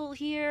useful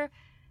here.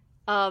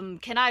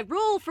 Can I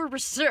roll for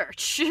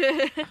research?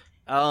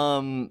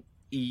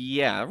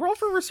 Yeah, roll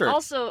for research.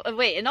 Also,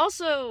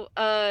 don't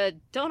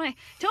I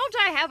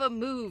have a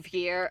move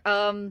here?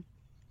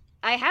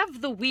 I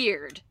have the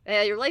weird.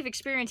 Your life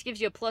experience gives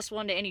you a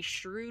 +1 to any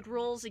shrewd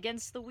rolls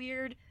against the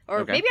weird. Or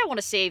Okay. maybe I want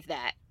to save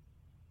that,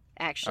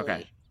 actually.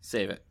 Okay,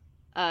 save it.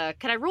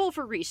 Can I roll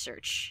for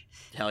research?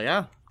 Hell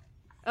yeah.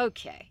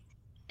 Okay.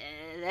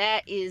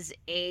 That is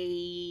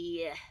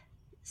a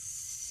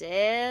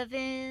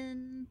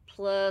 7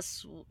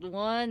 plus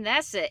 1.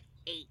 That's a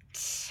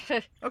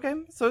 8. Okay,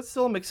 so it's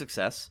still a mixed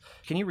success.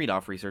 Can you read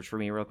off research for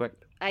me real quick?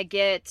 I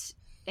get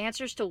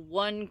answers to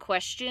one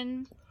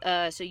question.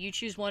 So you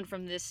choose one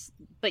from this,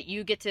 but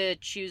you get to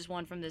choose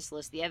one from this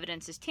list. The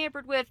evidence is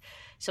tampered with.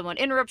 Someone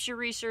interrupts your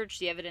research.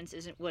 The evidence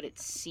isn't what it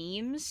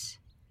seems.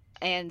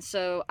 And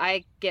so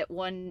I get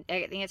the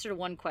answer to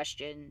one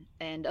question.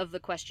 And of the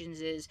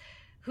questions is,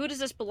 who does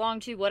this belong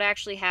to? What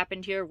actually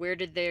happened here? Where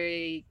did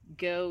they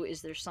go?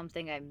 Is there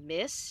something I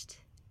missed?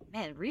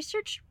 Man,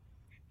 research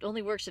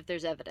only works if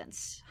there's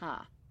evidence, huh?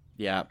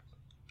 Yeah.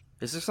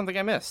 Is there something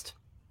I missed?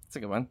 That's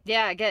a good one.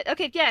 Yeah, I get.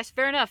 Okay, yes,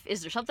 fair enough.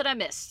 Is there something I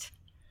missed?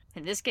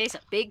 In this case,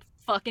 a big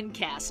fucking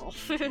castle.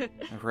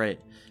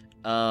 Right.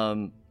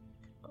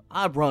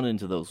 I've run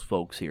into those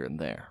folks here and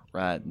there,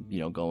 right?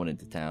 Going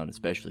into town,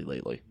 especially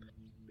lately.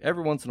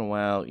 Every once in a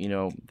while,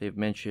 they've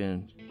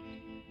mentioned,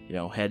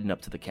 heading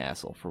up to the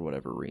castle for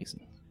whatever reason.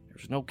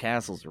 There's no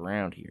castles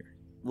around here.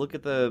 Look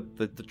at the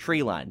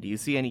tree line. Do you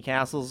see any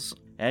castles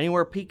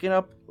anywhere peeking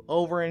up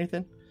over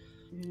anything?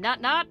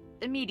 Not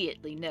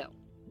immediately, no.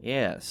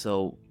 Yeah,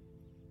 so,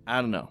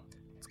 I don't know.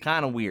 It's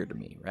kind of weird to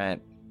me,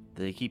 right?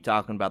 They keep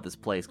talking about this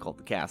place called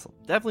the castle.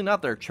 Definitely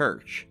not their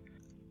church.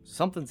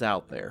 Something's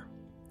out there.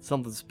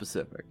 Something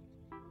specific.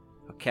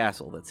 A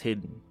castle that's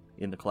hidden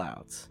in the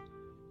clouds.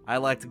 I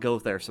like to go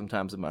there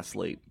sometimes in my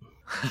sleep.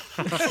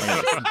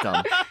 Anyways, I'm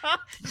done.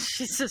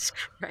 Jesus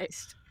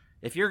Christ.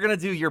 If you're gonna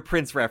do your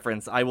Prince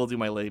reference, I will do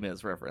my Les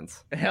Mis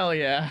reference. Hell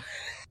yeah.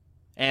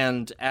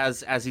 And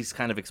as he's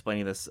kind of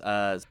explaining this,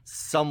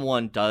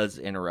 someone does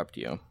interrupt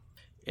you.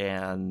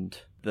 And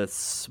the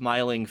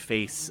smiling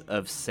face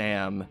of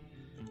Sam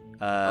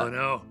oh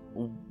no,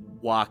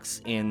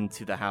 walks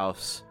into the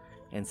house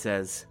and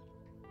says,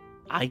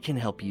 I can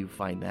help you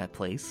find that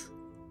place.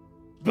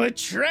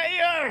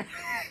 Betrayer!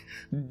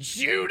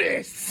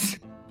 Judas!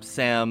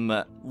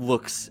 Sam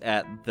looks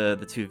at the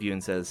two of you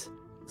and says,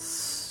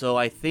 so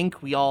I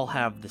think we all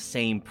have the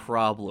same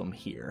problem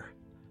here.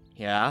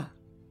 Yeah?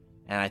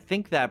 And I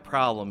think that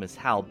problem is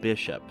Hal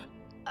Bishop.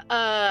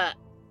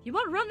 You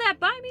want to run that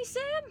by me,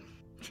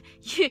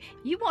 Sam?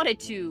 You wanted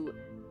to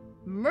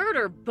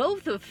murder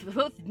both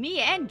me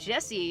and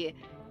Jesse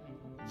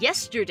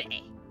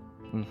yesterday.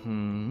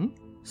 Mm-hmm.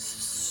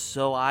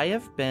 So I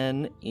have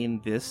been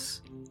in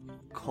this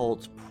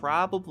cult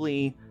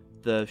probably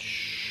the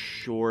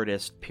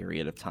shortest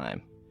period of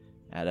time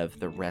out of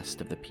the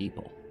rest of the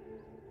people.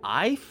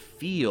 I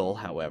feel,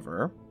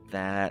 however,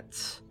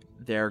 that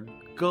they're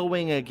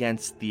going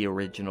against the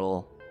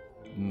original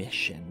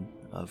mission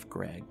of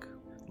Greg.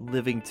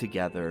 Living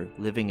together,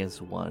 living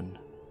as one.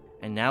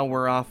 And now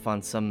we're off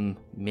on some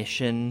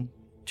mission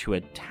to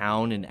a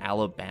town in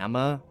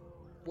Alabama.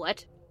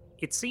 What?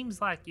 It seems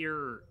like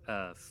your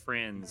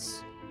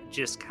friends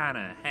just kind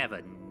of have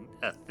a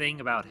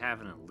thing about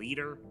having a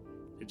leader.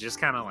 It just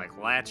kind of like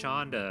latch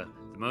on to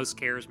the most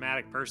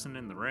charismatic person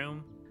in the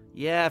room.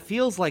 Yeah, it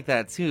feels like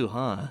that too,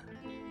 huh?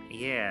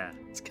 Yeah.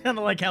 It's kind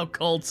of like how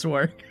cults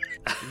work.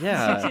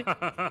 Yeah.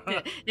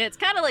 Yeah, it's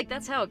kind of like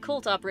that's how a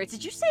cult operates.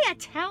 Did you say a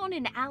town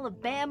in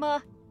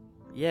Alabama?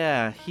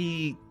 Yeah,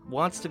 he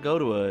wants to go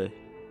to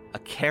a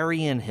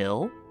Carrion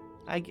Hill,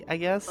 I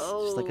guess.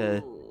 Just like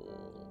a...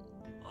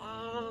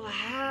 Oh,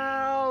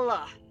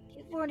 Hal.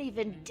 You weren't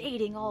even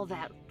dating all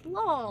that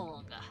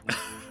long.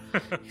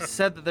 He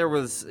said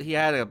that he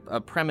had a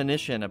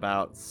premonition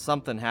about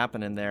something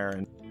happening there,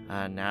 and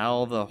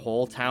now the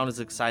whole town is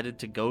excited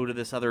to go to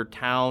this other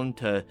town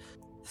to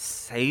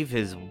save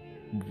his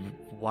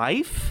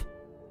wife?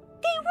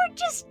 They were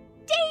just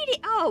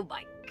dating. Oh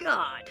my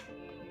god.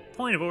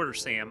 Point of order,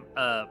 Sam.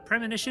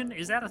 Premonition,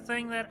 is that a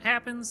thing that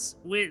happens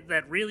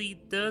that really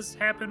does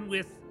happen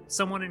with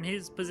someone in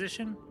his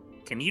position?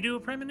 Can you do a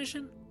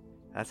premonition?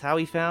 That's how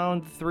he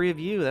found the three of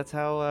you. That's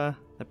how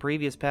the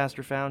previous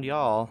pastor found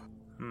y'all.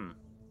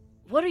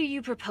 What are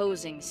you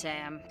proposing,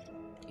 Sam?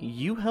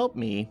 You help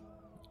me,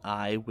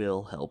 I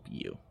will help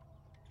you.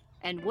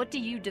 And what do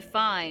you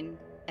define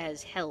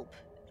as help?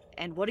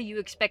 And what are you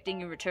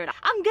expecting in return?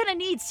 I'm gonna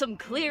need some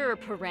clearer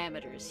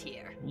parameters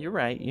here. You're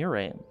right.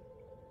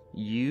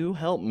 You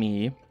help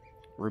me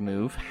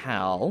remove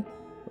Hal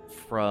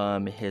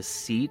from his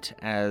seat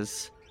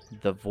as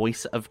the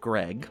voice of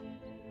Greg,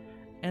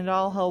 and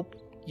I'll help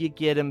you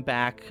get him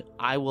back.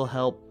 I will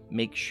help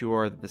make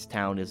sure that this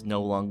town is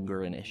no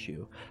longer an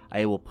issue.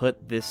 I will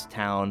put this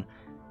town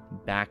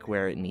back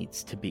where it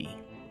needs to be,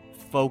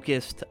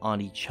 focused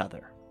on each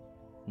other,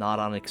 not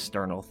on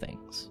external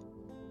things.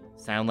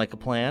 Sound like a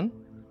plan?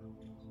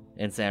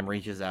 And Sam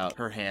reaches out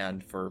her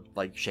hand for,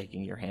 like,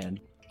 shaking your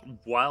hand.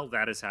 While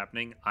that is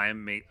happening, I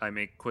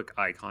make quick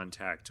eye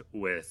contact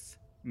with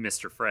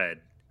Mr. Fred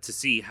to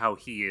see how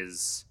he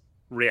is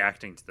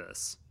reacting to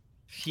this.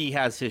 He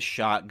has his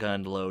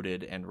shotgun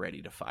loaded and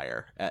ready to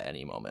fire at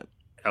any moment.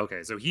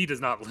 Okay, so he does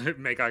not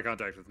make eye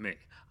contact with me.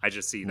 I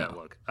just see that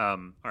look. All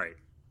right.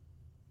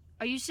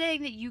 Are you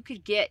saying that you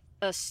could get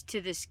us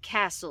to this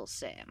castle,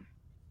 Sam?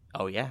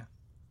 Oh, yeah.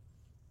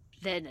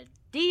 Then a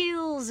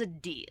deal's a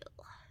deal.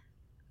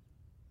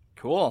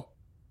 Cool.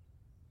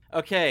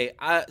 Okay,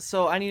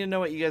 so I need to know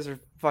what you guys are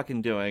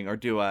fucking doing, or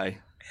do I?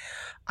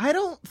 I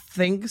don't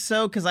think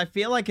so, because I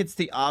feel like it's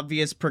the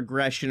obvious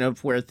progression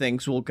of where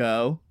things will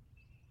go.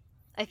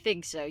 I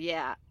think so,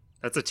 yeah.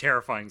 That's a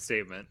terrifying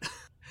statement.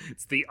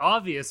 It's the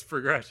obvious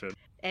progression.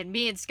 And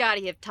me and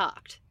Scotty have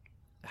talked.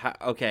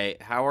 Okay,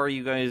 how are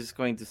you guys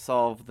going to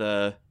solve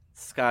the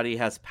Scotty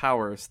has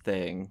powers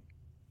thing?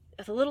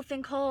 The little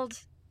thing called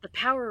the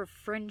power of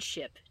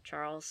friendship,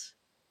 Charles.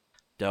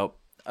 Dope.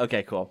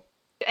 Okay, cool.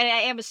 And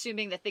I am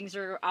assuming that things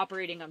are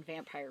operating on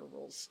vampire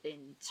rules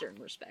in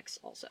certain respects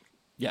also.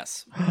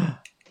 Yes.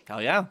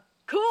 Hell yeah.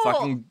 Cool.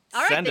 Fucking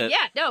all right, send then, it.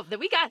 yeah, no, then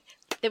we got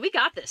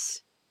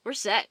this. We're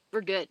set. We're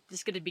good. This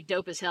is gonna be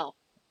dope as hell.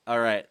 All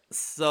right.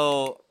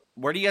 So,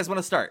 where do you guys want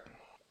to start?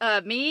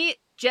 Me,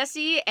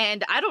 Jesse,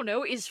 and I don't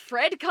know, is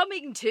Fred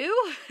coming too?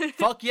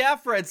 Fuck yeah,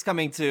 Fred's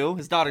coming too.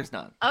 His daughter's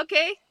not.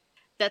 Okay.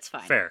 That's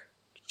fine. Fair.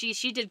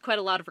 She did quite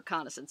a lot of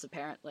reconnaissance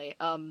apparently.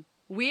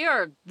 We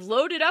are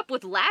loaded up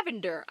with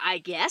lavender, I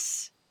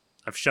guess.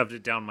 I've shoved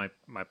it down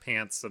my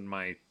pants and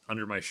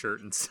under my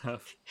shirt and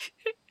stuff.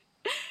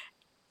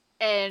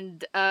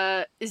 And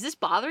is this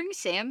bothering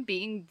Sam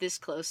being this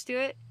close to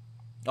it?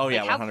 Oh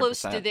yeah, like, how 100%.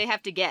 close do they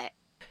have to get?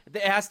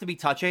 It has to be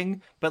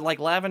touching, but like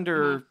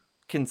lavender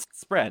can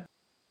spread.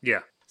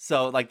 Yeah.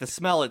 So like the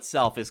smell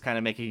itself is kind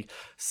of making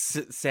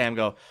Sam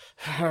go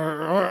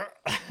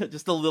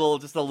just a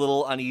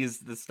little unease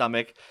the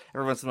stomach.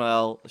 Every once in a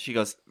while she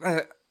goes,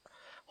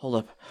 hold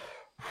up.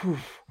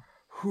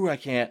 Whew, I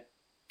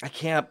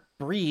can't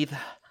breathe.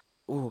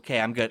 Ooh, okay,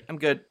 I'm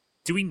good.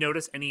 Do we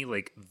notice any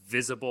like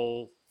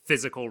visible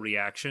physical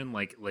reaction?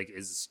 Like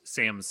is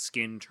Sam's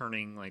skin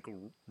turning like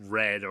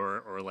red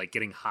or like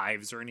getting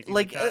hives or anything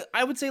like that?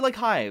 I would say like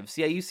hives.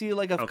 Yeah, you see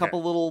like a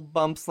couple little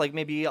bumps like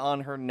maybe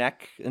on her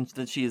neck and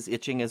that she is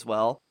itching as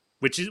well.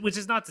 Which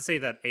is not to say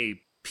that a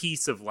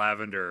piece of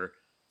lavender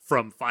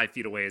from 5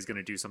 feet away is going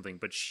to do something,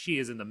 but she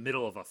is in the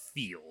middle of a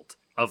field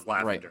of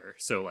lavender.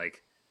 Right. So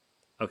like,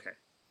 okay.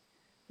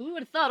 Who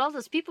would have thought all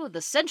those people with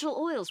essential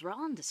oils were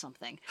onto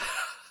something?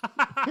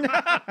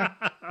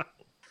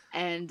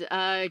 And,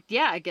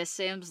 yeah, I guess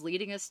Sam's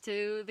leading us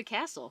to the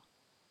castle.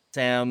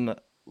 Sam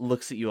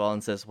looks at you all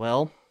and says,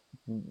 well,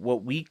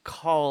 what we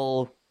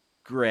call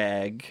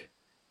Greg,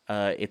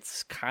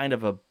 it's kind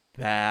of a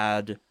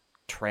bad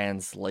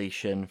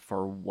translation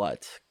for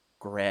what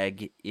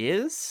Greg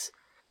is.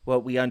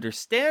 What we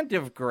understand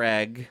of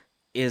Greg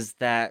is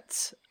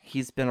that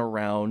he's been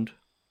around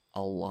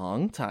a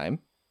long time.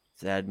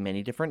 He's had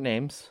many different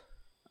names.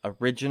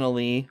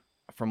 Originally,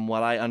 from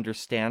what I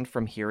understand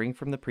from hearing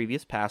from the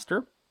previous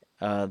pastor,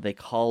 they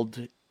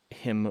called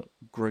him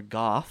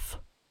Gregoth,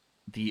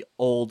 the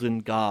olden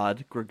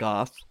god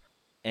Gregoth,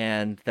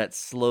 and that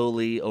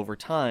slowly over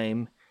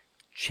time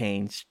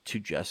changed to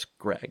just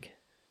Greg.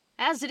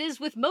 As it is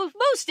with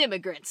most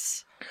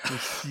immigrants.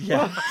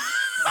 Yeah.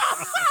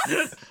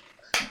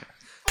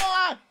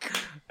 Fuck!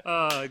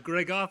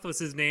 Gregoth was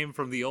his name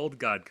from the old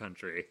god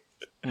country.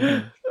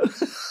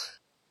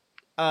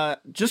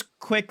 Just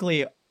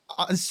quickly,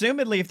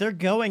 assumedly if they're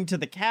going to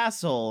the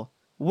castle,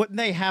 wouldn't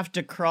they have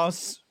to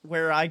cross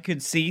where I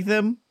could see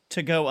them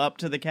to go up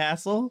to the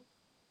castle?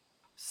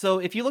 So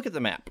if you look at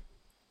the map,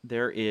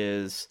 there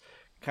is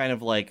kind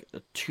of like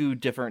 2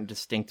 different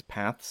distinct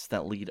paths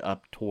that lead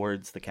up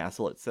towards the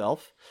castle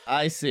itself.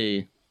 I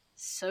see.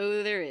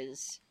 So there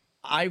is.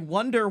 I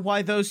wonder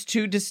why those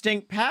 2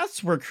 distinct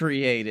paths were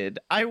created.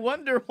 I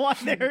wonder why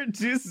there are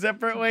 2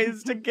 separate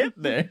ways to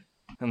get there.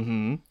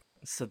 Mm-hmm.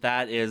 So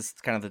that is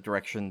kind of the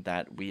direction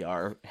that we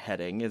are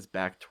heading, is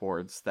back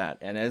towards that.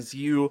 And as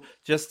you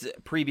just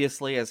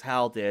previously, as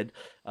Hal did,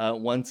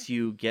 once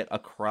you get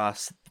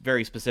across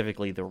very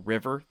specifically the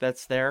river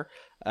that's there,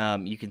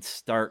 you can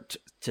start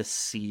to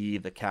see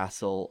the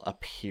castle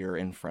appear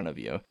in front of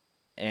you.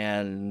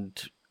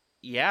 And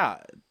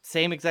yeah,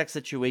 same exact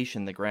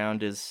situation. The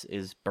ground is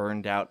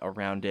burned out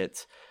around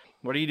it.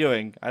 What are you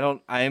doing?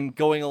 I'm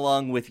going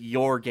along with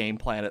your game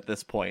plan at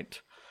this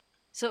point.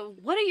 So,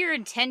 what are your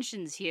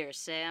intentions here,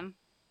 Sam?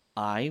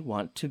 I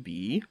want to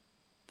be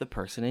the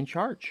person in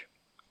charge.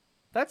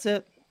 That's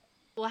it.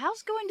 Well,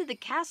 how's going to the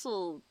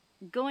castle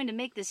going to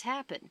make this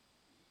happen?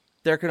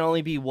 There can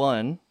only be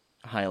one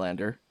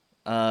Highlander.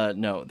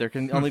 No, there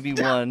can only be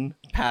one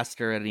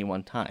pastor at any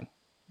one time.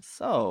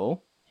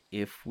 So,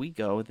 if we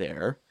go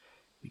there,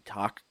 we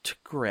talk to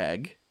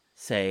Greg,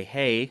 say,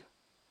 hey,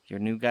 your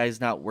new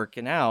guy's not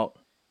working out.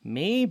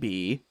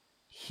 Maybe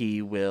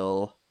he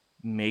will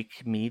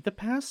make me the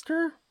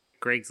pastor?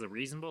 Greg's the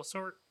reasonable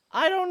sort?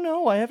 I don't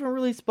know. I haven't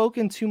really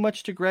spoken too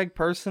much to Greg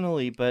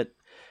personally, but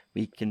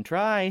we can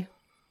try.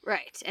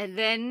 Right, and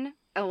then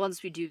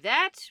once we do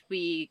that,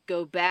 we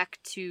go back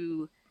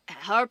to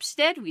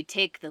Harpstead, we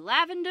take the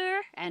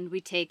lavender, and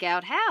we take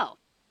out Hal.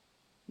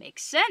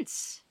 Makes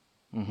sense.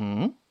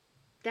 Mm-hmm.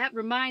 That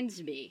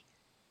reminds me.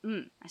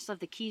 I still have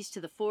the keys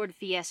to the Ford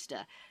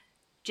Fiesta.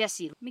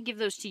 Jesse, let me give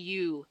those to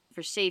you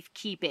for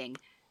safekeeping.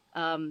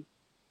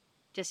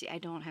 Jesse, I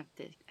don't have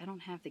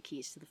the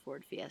keys to the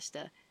Ford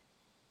Fiesta.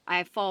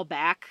 I fall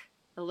back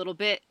a little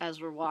bit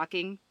as we're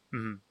walking,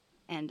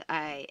 and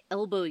I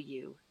elbow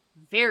you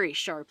very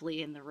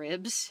sharply in the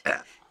ribs.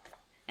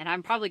 And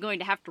I'm probably going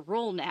to have to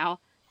roll now,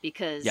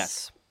 because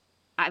yes,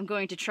 I'm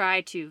going to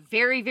try to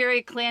very,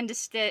 very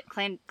clandestinely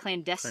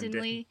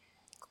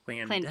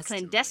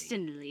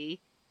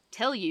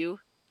tell you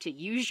to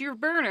use your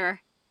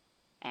burner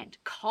and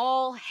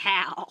call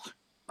Hal.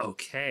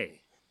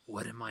 Okay.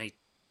 What am I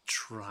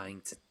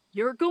trying to...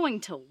 You're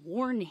going to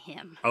warn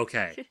him.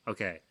 Okay.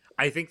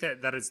 I think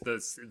that is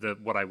the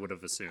what I would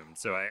have assumed.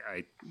 So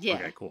I yeah.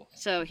 Okay, cool.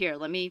 So here,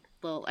 let me.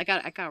 Well, I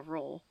got to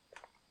roll.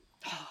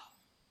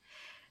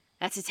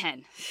 That's a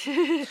 10.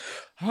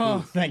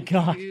 Oh, thank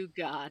God. Oh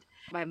God.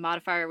 My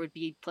modifier would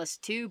be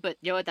 +2, but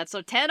you know what? That's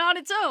a 10 on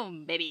its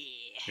own, baby.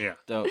 Yeah.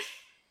 Dope.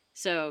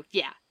 So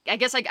yeah, I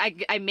guess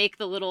I make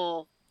the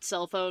little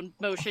cell phone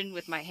motion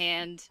with my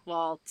hand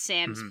while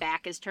Sam's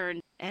back is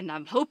turned, and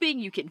I'm hoping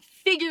you can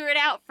figure it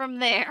out from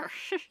there.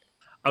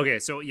 Okay,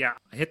 so yeah,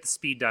 I hit the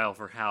speed dial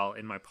for Hal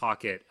in my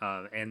pocket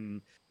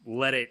and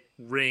let it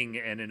ring,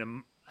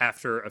 and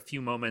after a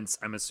few moments,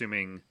 I'm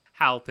assuming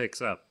Hal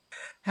picks up.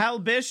 Hal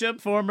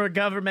Bishop, former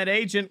government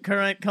agent,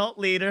 current cult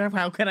leader.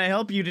 How can I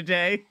help you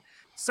today?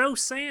 So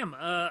Sam,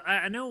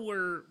 I know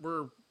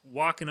we're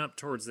walking up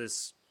towards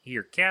this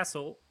here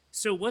castle.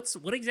 So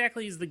what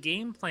exactly is the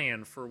game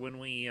plan for when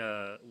we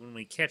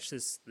catch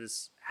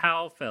this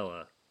Hal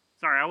fella?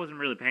 Sorry, I wasn't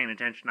really paying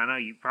attention. I know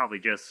you probably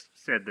just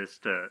said this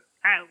to...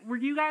 were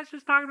you guys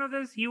just talking about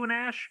this? You and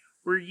Ash?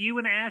 Were you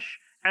and Ash,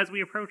 as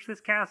we approach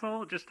this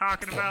castle, just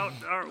talking about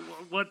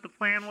what the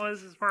plan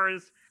was as far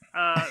as...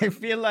 I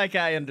feel like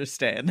I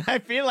understand. I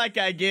feel like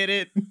I get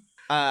it.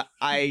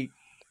 I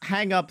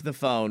hang up the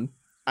phone.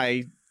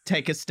 I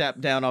take a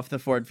step down off the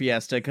Ford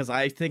Fiesta because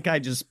I think I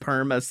just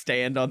perma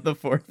stand on the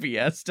Ford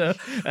Fiesta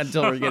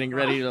until we're getting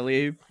ready to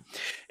leave.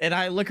 And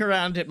I look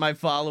around at my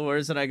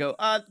followers and I go,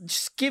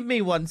 just give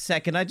me 1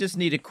 second. I just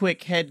need a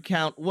quick head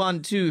count.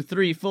 1, 2,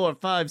 3, 4,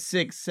 5,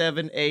 6,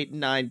 7, 8,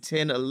 9,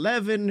 10,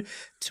 11,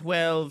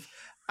 12.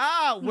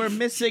 We're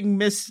missing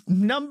Miss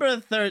number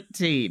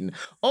 13,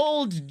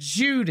 Old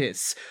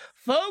Judas.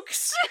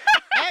 Folks,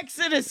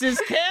 Exodus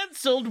is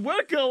canceled.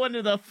 We're going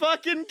to the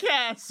fucking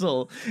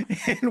castle.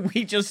 And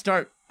we just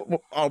start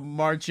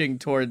marching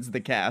towards the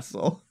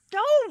castle.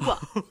 No!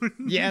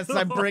 Yes,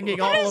 I'm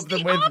bringing all of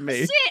them with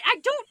me. I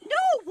don't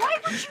know. Why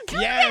would you do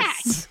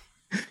that?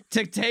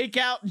 To take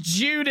out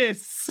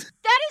Judas.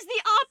 That is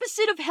the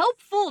opposite of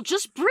helpful.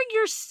 Just bring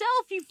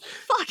yourself, you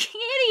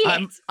fucking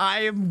idiot.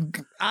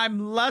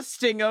 I'm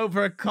lusting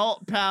over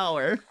cult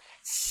power.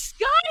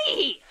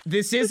 Scotty!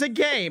 This is a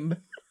game.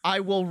 I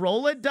will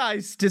roll a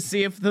dice to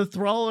see if the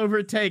thrall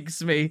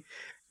overtakes me,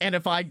 and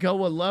if I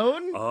go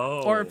alone,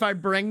 or if I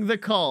bring the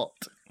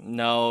cult.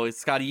 No,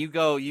 Scotty, you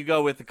go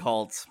with the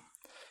cult.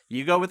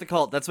 You go with the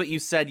cult. That's what you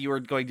said you were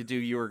going to do.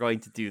 You were going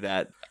to do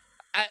that.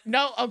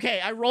 No, okay,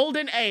 I rolled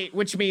an 8,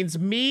 which means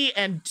me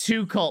and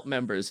 2 cult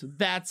members.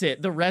 That's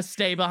it. The rest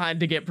stay behind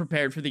to get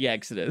prepared for the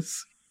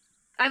Exodus.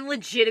 I'm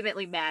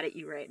legitimately mad at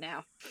you right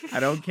now.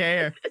 I don't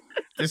care.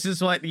 This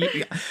is what...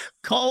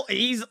 Cole,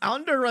 he's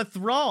under a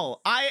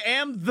thrall. I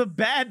am the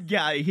bad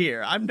guy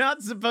here. I'm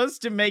not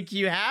supposed to make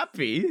you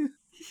happy.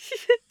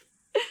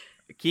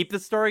 Keep the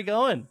story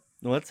going.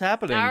 What's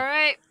happening? All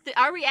right.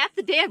 Are we at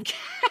the damn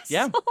castle?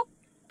 Yeah.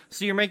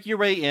 So you're making your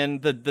way in.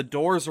 The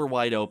doors are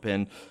wide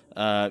open.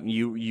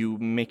 You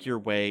make your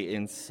way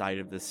inside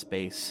of this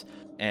space,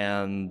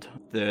 and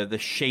the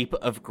shape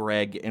of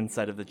Greg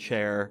inside of the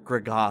chair,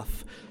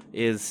 Gregoth,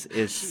 is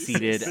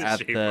seated at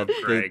the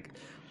Greg.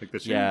 Like the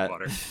shape of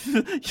water.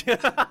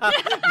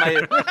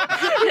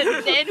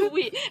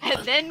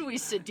 and then we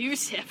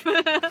seduce him.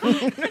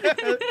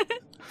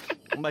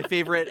 My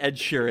favorite Ed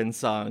Sheeran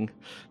song.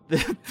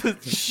 The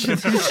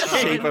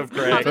shape of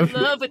Greg. I'm in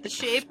love with the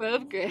shape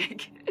of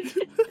Greg.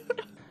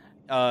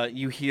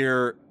 You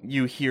hear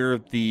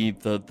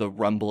the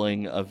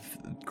rumbling of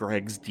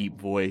Greg's deep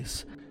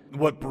voice.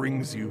 What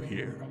brings you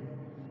here?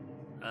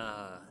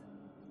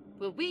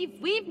 Well,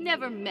 we've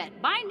never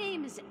met. My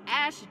name is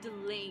Ash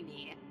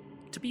Delaney.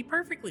 To be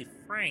perfectly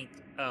frank,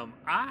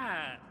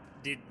 I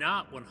did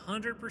not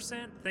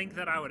 100% think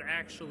that I would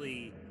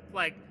actually,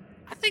 I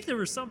think there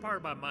was some part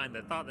of my mind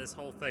that thought this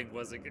whole thing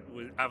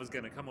I was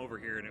going to come over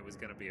here and it was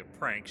going to be a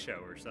prank show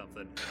or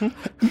something.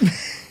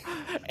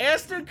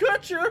 Aston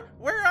Kutcher!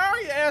 Where are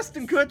you,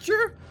 Aston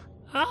Kutcher?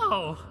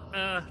 Oh,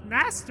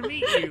 nice to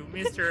meet you,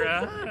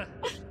 Mr.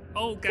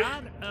 Old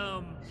God.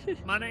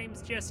 My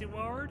name's Jesse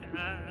Ward.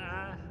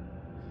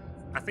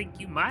 I think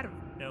you might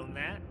have known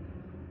that.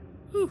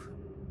 Whew.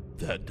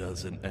 That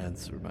doesn't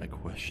answer my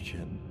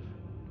question.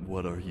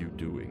 What are you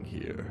doing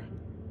here?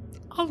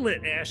 I'll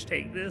let Ash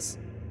take this.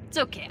 It's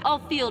okay.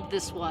 I'll field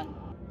this one.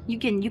 You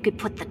can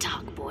put the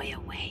talk boy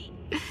away.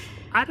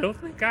 I don't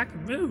think I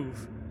can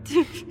move.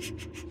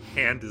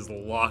 Hand is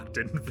locked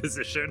in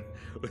position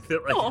with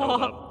it like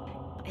held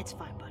up. It's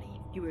fine, buddy.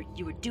 You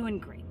were doing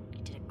great. You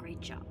did a great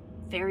job.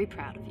 Very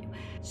proud of you.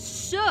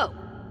 So,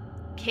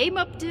 came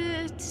up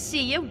to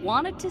see you.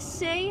 Wanted to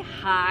say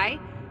hi.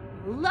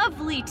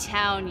 Lovely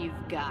town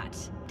you've got.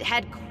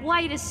 Had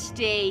quite a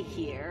stay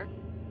here.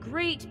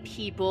 Great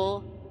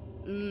people.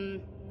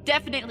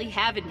 Definitely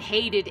haven't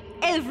hated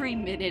every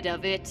minute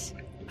of it.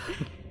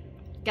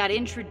 Got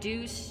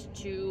introduced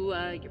to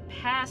your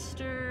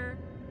pastor.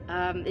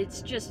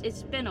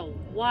 It's been a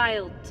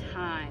wild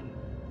time.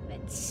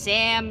 Met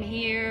Sam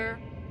here.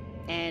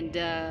 And,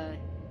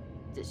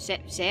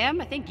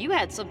 Sam, I think you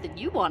had something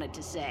you wanted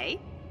to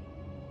say.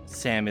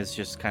 Sam is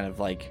just kind of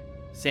like...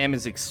 Sam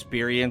has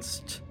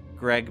experienced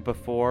Greg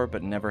before,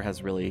 but never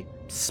has really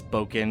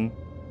spoken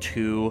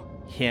to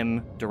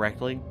him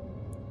directly.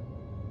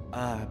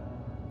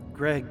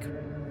 Greg,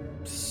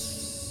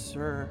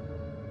 sir,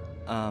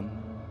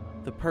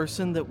 the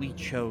person that we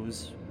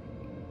chose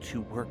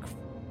to work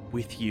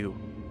with you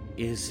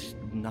is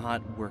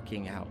not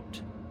working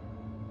out.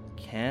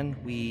 Can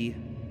we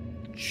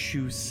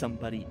choose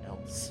somebody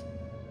else?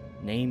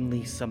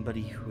 Namely,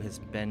 somebody who has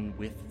been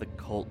with the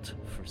cult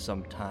for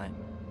some time.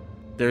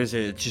 There's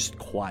just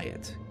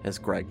quiet as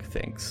Greg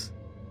thinks.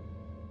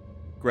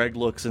 Greg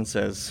looks and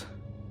says,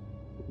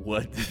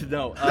 "What?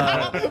 No,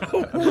 like,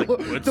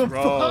 what's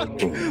wrong?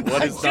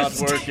 What is not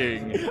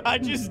working?" I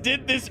just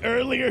did this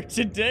earlier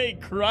today,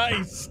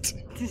 Christ.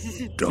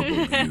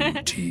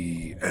 WTF,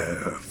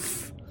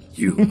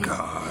 you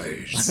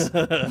guys.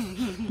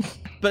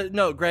 But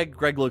no,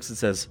 Greg looks and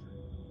says,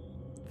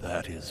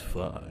 That is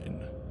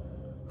fine.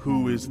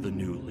 Who is the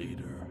new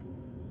leader?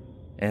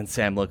 and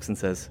Sam looks and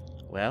says,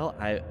 "Well,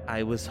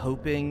 I was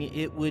hoping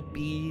it would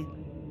be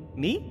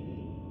me.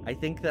 I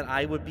think that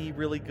I would be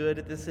really good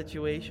at this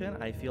situation.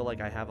 I feel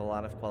like I have a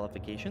lot of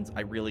qualifications.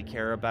 I really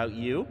care about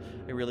you.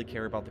 I really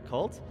care about the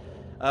cult.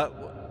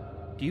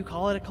 Do you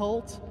call it a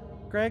cult,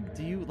 Greg?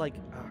 Do you, like,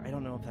 I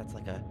don't know if that's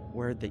like a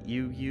word that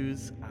you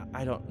use.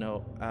 I don't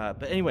know.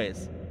 But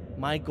anyways,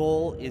 my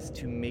goal is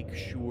to make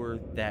sure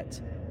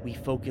that we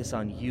focus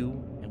on you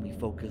and we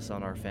focus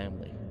on our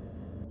family."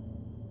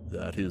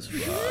 That is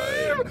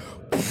fine.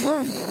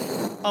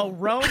 A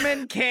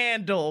Roman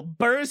candle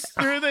bursts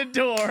through the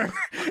door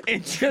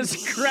and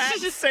just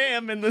cracks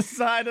Sam in the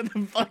side of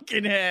the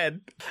fucking head.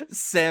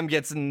 Sam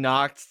gets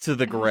knocked to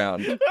the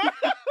ground.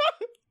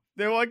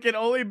 Then what can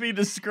only be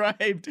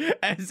described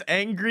as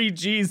angry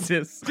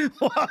Jesus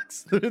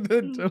walks through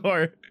the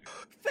door.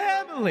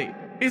 Family!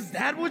 Is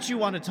that what you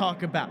want to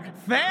talk about?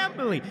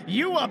 Family!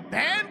 You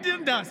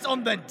abandoned us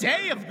on the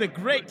day of the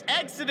great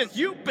Exodus!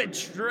 You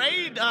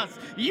betrayed us!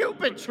 You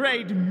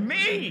betrayed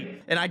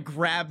me! And I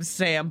grab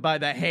Sam by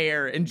the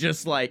hair and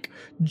just, like,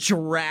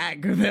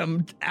 drag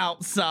them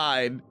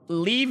outside,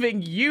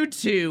 leaving you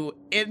two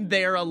in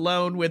there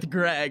alone with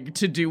Greg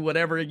to do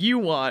whatever you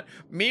want.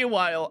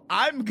 Meanwhile,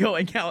 I'm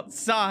going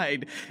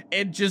outside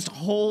and just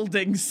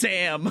holding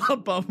Sam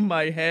above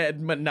my head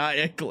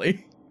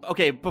maniacally.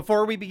 Okay,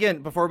 before we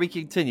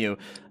continue,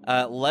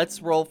 let's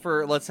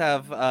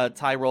have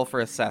Ty roll for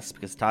assess,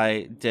 because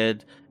Ty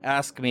did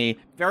ask me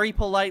very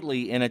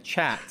politely in a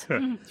chat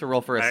to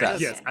roll for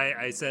assess. Yes,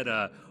 I said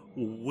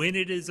when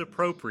it is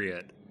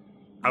appropriate,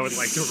 I would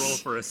like to roll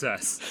for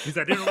assess, because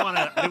I didn't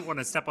want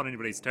to step on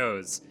anybody's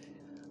toes.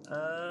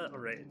 All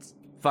right.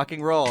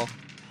 Fucking roll.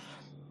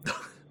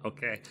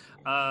 Okay.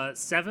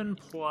 7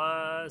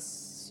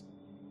 plus,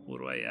 what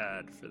do I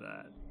add for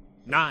that?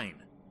 9.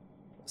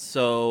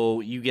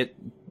 So you get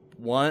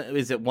one.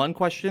 Is it one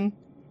question?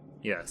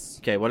 Yes.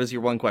 Okay. What is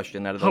your one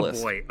question out of the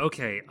list? Oh boy.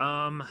 Okay.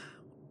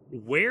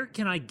 Where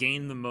can I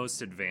gain the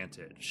most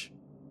advantage?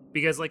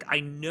 Because like I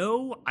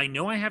know I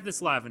have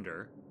this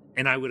lavender,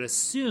 and I would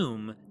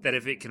assume that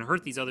if it can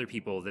hurt these other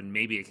people, then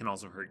maybe it can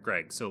also hurt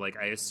Greg. So like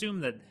I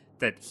assume that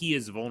he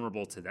is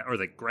vulnerable to that, or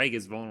that Greg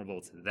is vulnerable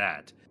to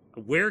that.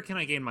 Where can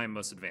I gain my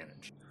most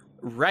advantage?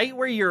 Right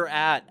where you're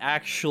at,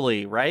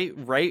 actually. Right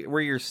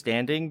where you're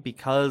standing,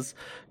 because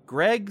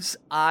Greg's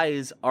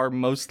eyes are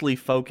mostly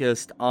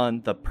focused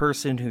on the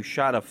person who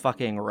shot a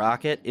fucking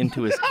rocket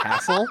into his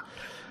castle.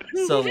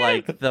 So,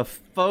 like, the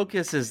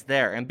focus is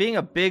there. And being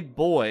a big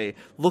boy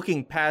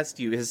looking past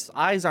you, his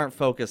eyes aren't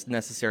focused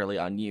necessarily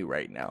on you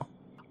right now.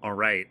 All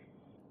right.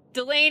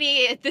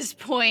 Delaney, at this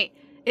point,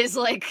 is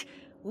like,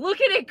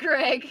 looking at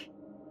Greg,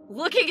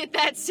 looking at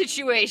that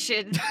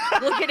situation,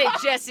 looking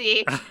at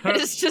Jesse, and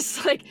it's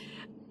just like,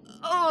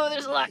 oh,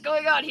 there's a lot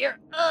going on here.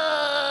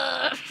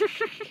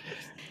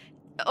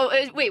 Oh,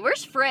 wait,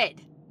 where's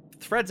Fred?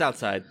 Fred's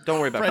outside. Don't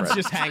worry about Fred's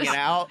Fred. just hanging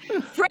out.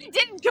 Fred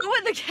didn't go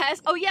in the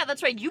cast. Oh, yeah,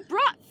 that's right. You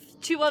brought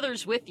 2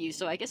 others with you,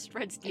 so I guess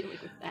Fred's dealing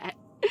with that.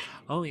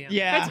 Oh, yeah.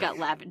 Yeah. Fred's got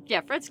lavender.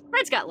 Yeah, Fred's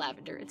got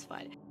lavender. It's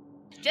fine.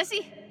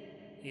 Jesse?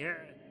 Yeah.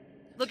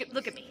 Look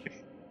at me.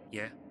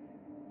 Yeah.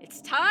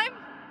 It's time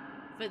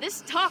for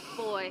this talk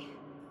boy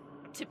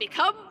to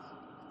become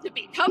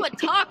a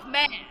talk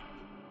man.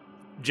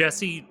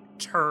 Jesse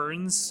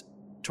turns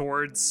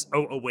towards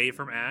away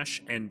from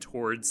Ash and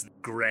towards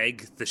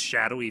Greg, the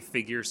shadowy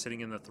figure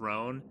sitting in the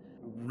throne,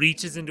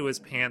 reaches into his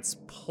pants,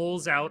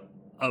 pulls out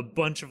a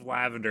bunch of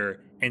lavender,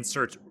 and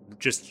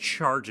just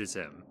charges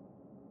him.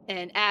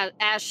 And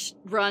Ash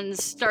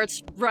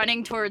starts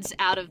running towards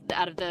out of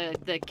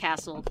the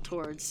castle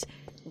towards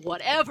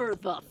whatever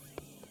the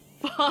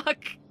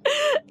fuck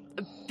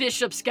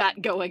Bishop's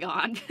got going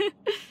on.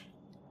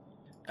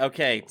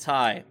 Okay,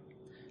 Ty,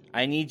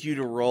 I need you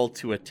to roll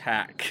to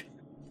attack.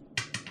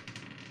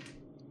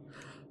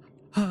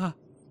 Hey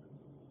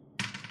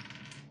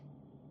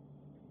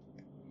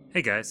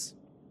guys,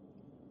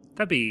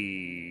 that'd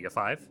be a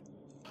 5.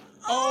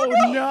 Oh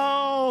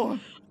no!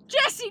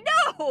 Jesse,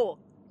 no!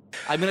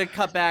 I'm gonna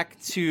cut back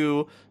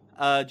to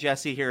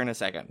Jesse here in a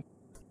second.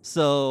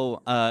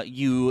 So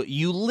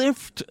you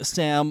lift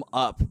Sam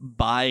up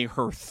by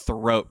her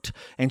throat,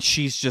 and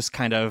she's just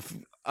kind of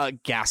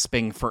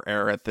gasping for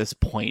air at this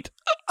point.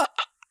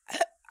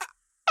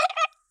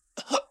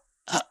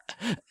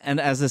 And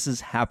as this is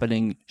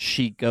happening,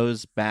 she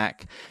goes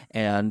back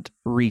and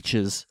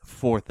reaches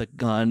for the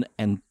gun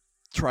and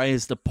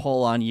tries to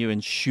pull on you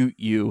and shoot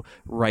you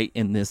right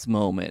in this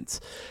moment.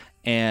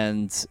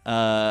 And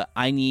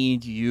I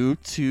need you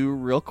to,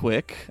 real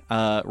quick,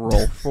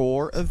 roll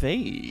for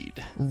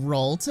evade.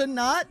 Roll to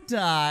not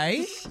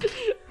die.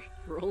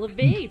 Roll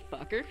evade,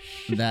 fucker.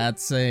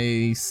 That's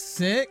a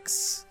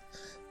 6.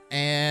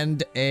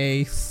 And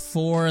a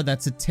 4,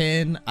 that's a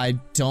 10. I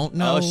don't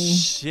know. Oh,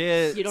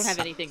 shit. You don't have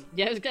anything.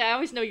 Yeah, I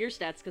always know your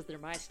stats because they're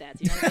my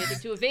stats. You don't have anything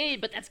to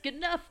evade, but that's good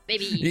enough,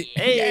 baby.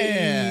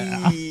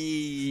 Yeah.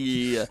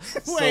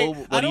 So, Wait,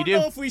 what I do you don't do?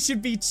 know if we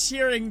should be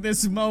cheering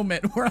this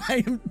moment where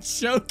I am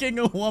choking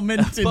a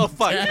woman to Oh,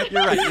 fuck. death.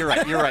 You're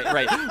right.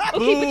 Okay, but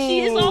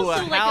she is also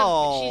Boo,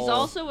 she's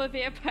also a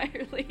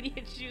vampire lady,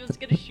 and she was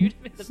gonna shoot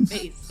him in the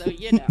face, so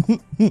you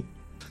know.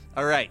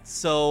 All right,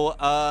 so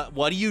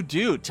what do you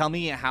do? Tell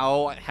me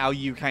how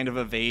you kind of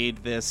evade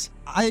this.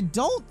 I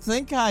don't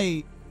think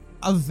I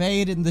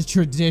evade in the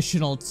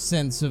traditional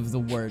sense of the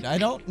word. I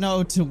don't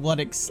know to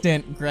what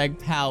extent Greg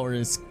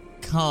Powers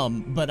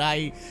come, but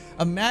I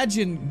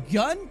imagine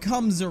gun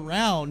comes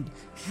around,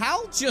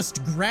 Hal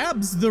just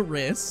grabs the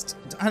wrist.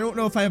 I don't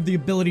know if I have the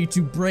ability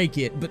to break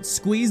it, but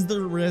squeeze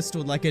the wrist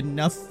with like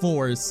enough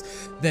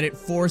force that it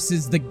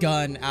forces the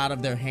gun out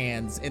of their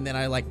hands, and then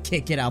I like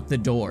kick it out the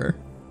door.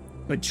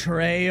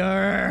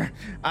 Betrayer!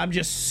 I'm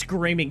just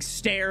screaming,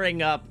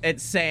 staring up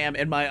at Sam,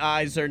 and my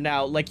eyes are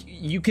now, like,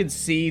 you can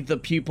see the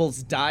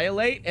pupils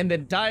dilate, and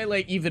then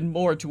dilate even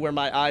more to where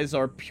my eyes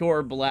are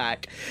pure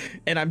black,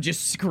 and I'm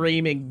just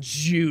screaming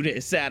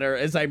Judas at her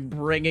as I'm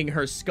bringing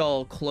her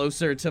skull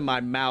closer to my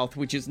mouth,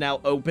 which is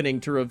now opening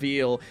to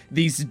reveal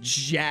these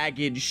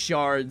jagged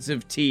shards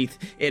of teeth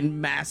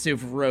in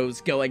massive rows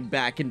going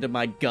back into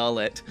my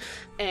gullet.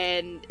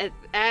 And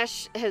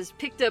Ash has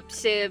picked up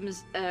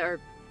Sam's,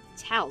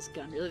 it's Hal's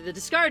gun, really, the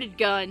discarded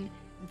gun,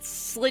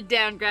 slid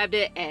down, grabbed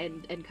it,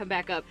 and come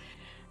back up.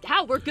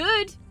 Hal, we're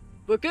good.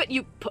 We're good.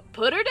 You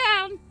put her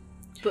down.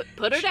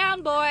 Put her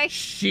down, boy.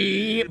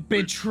 She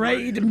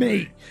betrayed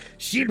me.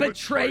 She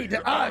betrayed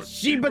us.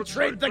 She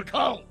betrayed the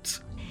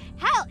cult.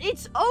 Hal,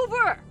 it's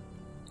over.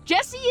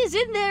 Jesse is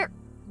in there,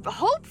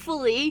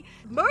 hopefully,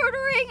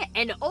 murdering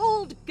an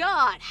old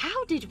god.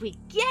 How did we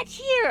get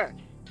here?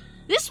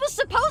 This was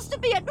supposed to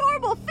be a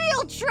normal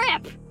field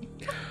trip.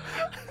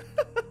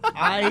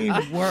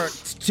 I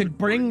worked to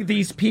bring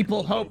these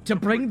people hope, to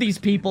bring these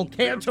people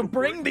care, to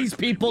bring these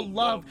people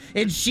love,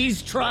 and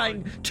she's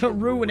trying to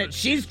ruin it.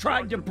 She's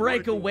trying to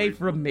break away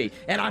from me,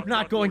 and I'm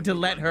not going to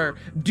let her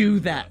do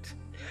that.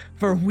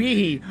 For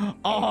we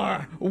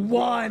are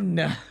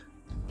one.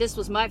 This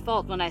was my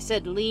fault when I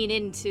said lean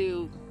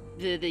into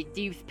the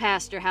youth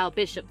pastor Hal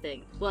Bishop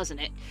thing, wasn't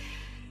it?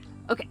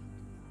 Okay.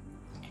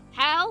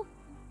 Hal,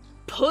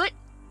 put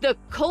the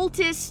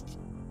cultist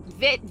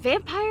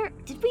vampire?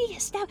 Did we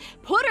establish?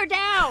 Put her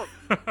down!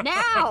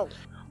 Now!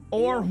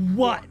 Or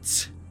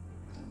what?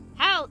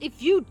 Hal,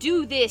 if you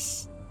do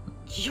this,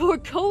 you're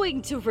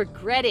going to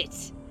regret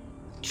it.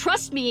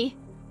 Trust me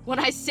when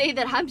I say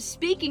that I'm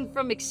speaking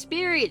from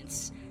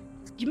experience.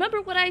 You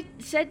remember what I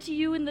said to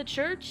you in the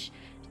church?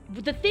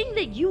 The thing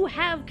that you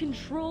have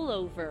control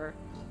over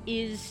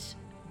is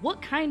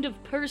what kind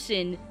of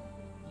person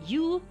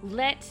you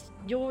let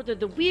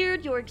the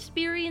weird, your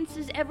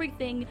experiences,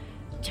 everything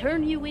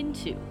turn you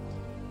into.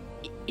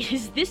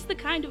 Is this the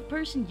kind of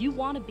person you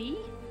want to be?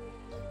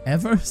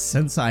 Ever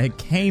since I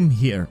came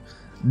here,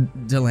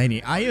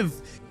 Delaney, I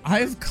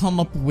have come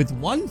up with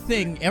one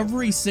thing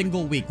every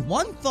single week,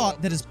 one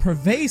thought that is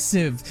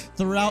pervasive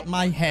throughout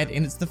my head,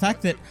 and it's the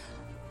fact that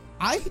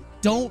I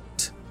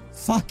don't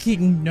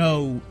fucking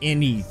know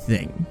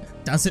anything.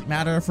 Doesn't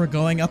matter if we're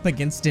going up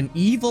against an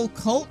evil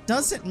cult.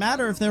 Doesn't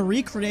matter if they're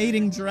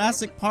recreating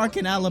Jurassic Park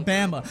in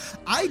Alabama.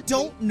 I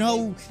don't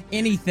know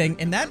anything,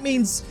 and that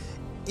means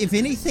if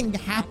anything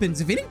happens,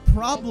 if any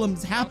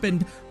problems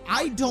happened,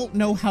 I don't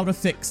know how to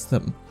fix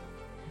them.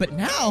 But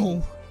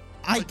now,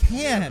 I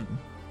can.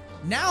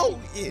 Now,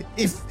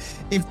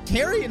 if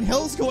Carrion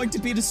Hill's going to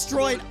be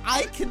destroyed,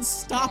 I can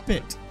stop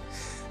it.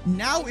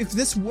 Now, if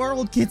this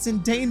world gets in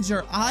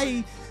danger,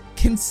 I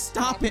can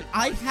stop it.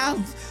 I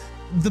have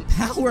the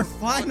power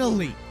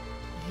finally.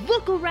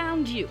 Look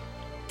around you.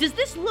 Does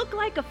this look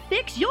like a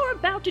fix? You're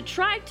about to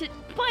try to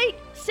bite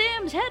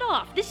Sam's head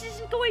off. This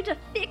isn't going to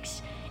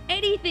fix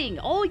anything.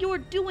 All you're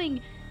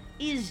doing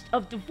is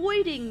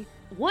avoiding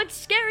what's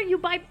scaring you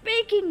by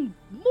making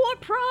more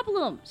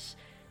problems.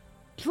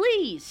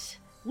 Please,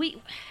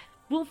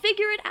 we'll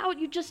figure it out.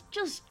 You just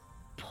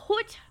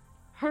put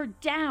her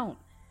down.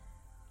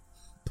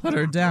 Put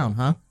her down,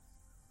 huh?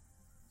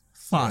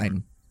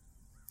 Fine.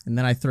 And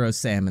then I throw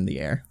Sam in the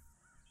air.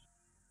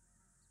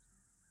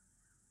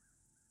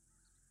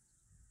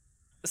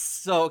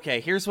 So,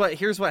 okay, here's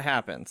what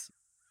happens.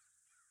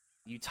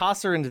 You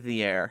toss her into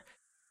the air,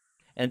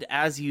 and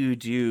as you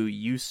do,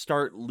 you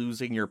start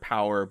losing your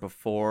power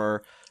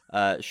before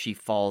she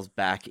falls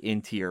back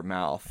into your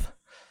mouth.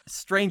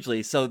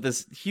 Strangely, so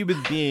this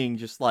human being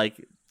just,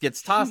 like,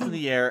 gets tossed in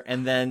the air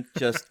and then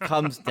just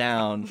comes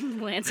down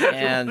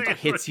and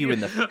hits you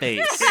in the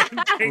face.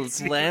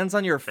 Lands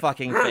on your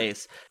fucking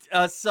face.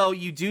 So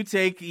you do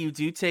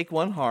take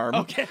one harm.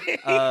 Okay.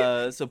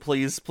 So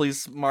please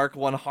mark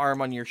one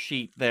harm on your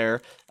sheet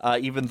there,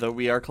 even though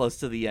we are close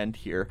to the end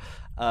here,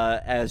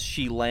 as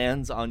she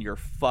lands on your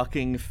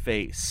fucking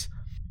face.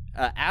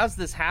 As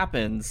this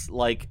happens,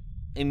 like,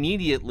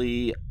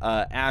 immediately,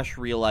 Ash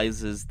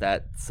realizes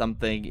that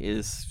something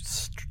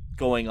is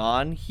going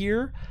on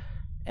here.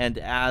 And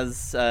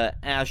as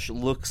Ash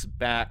looks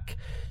back,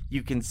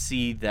 you can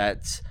see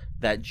that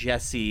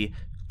Jesse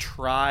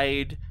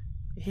tried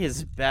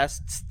his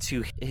best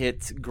to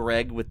hit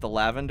Greg with the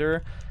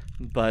lavender,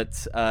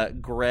 but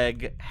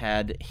Greg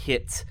had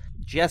hit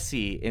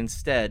Jesse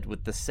instead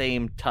with the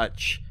same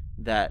touch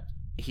that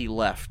he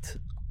left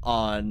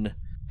on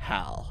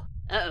Hal.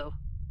 Uh-oh.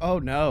 Oh,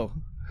 no.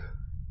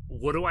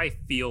 What do I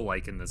feel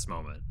like in this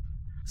moment?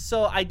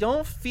 So I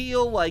don't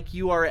feel like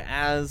you are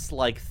as,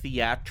 like,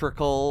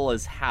 theatrical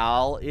as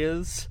Hal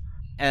is,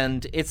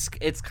 and it's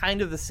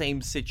kind of the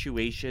same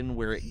situation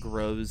where it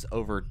grows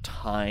over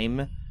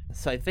time.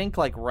 So I think,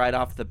 like, right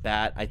off the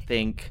bat,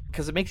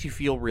 because it makes you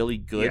feel really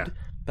good,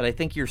 but I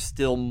think you're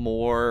still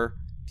more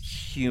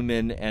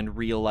human and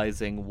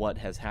realizing what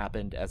has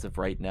happened as of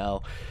right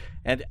now.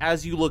 And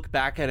as you look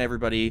back at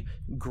everybody,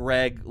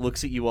 Greg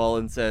looks at you all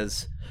and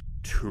says,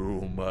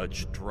 "Too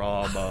much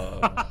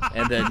drama,"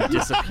 and then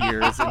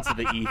disappears into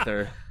the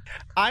ether.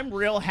 I'm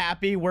real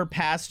happy we're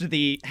past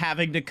the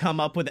having to come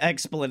up with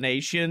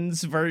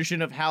explanations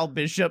version of Hal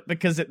Bishop,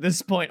 because at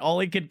this point all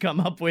he could come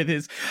up with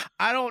is,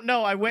 I don't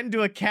know, I went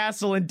into a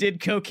castle and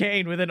did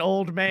cocaine with an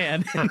old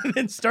man and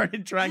then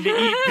started trying to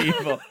eat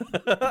people.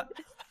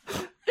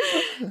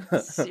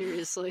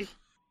 Seriously.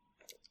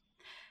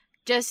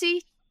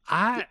 Jesse?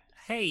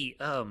 Hey,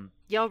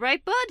 You all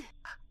right, bud?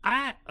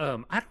 I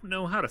don't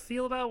know how to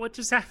feel about what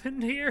just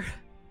happened here.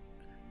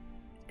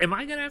 Am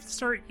I gonna have to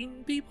start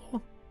eating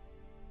people?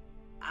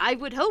 I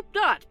would hope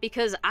not,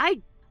 because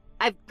I've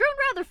grown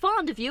rather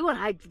fond of you, and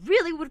I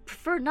really would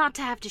prefer not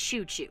to have to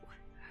shoot you.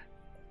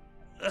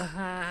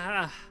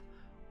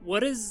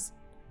 What is...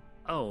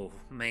 Oh,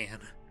 man.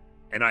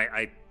 And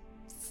I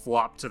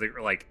flop to the...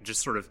 Like,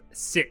 just sort of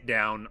sit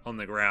down on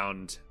the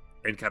ground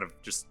and kind of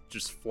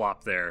just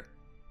flop there.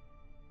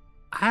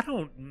 I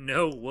don't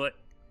know what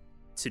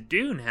to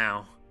do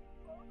now.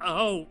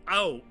 Oh,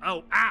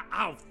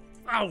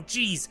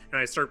 jeez. And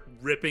I start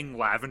ripping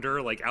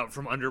lavender, like, out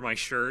from under my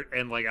shirt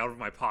and, like, out of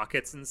my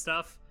pockets and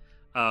stuff,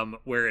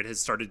 where it has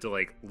started to,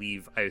 like,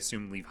 leave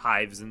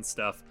hives and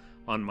stuff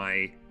on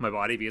my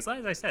body, because,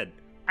 as I said,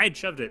 I had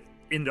shoved it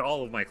into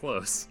all of my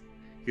clothes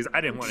because I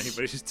didn't want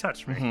anybody to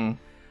touch me.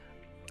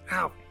 Mm-hmm.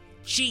 Ow,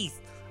 jeez.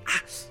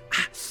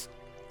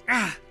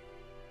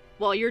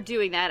 While you're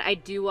doing that, I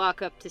do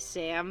walk up to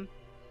Sam,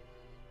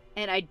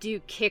 and I do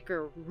kick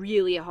her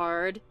really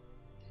hard,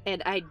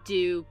 and I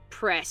do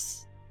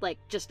press, like,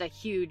 just a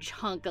huge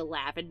hunk of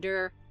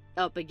lavender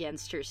up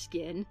against her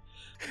skin.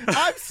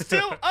 I'm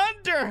still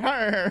under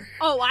her!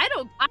 Oh, I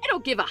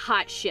don't give a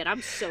hot shit.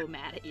 I'm so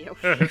mad at you.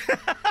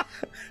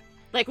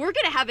 Like, we're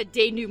gonna have a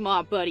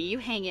denouement, buddy. You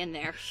hang in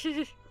there.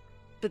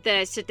 But then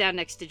I sit down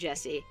next to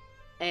Jesse,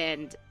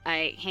 and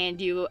I hand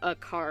you a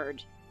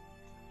card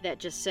that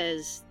just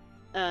says,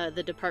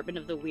 the Department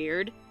of the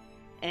Weird,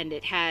 and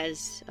it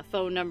has a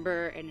phone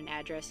number and an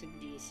address in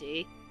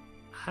DC.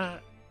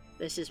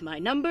 This is my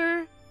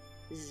number.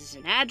 This is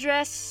an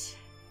address.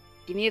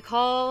 Give me a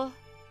call.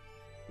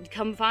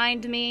 Come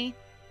find me.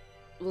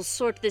 We'll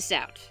sort this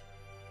out.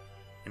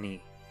 And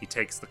he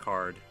takes the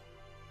card,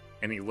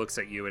 and he looks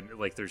at you, and,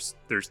 like, there's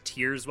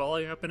tears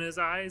welling up in his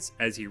eyes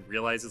as he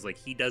realizes, like,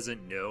 he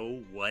doesn't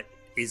know what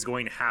is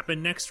going to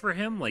happen next for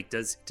him. Like,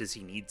 does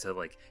he need to,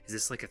 like, is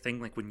this like a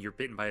thing like when you're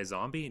bitten by a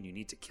zombie and you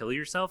need to kill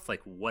yourself?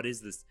 Like, what is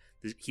this?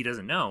 He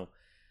doesn't know.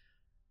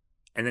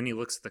 And then he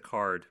looks at the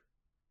card.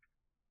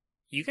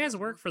 You guys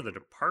work for the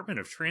Department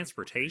of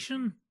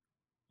Transportation?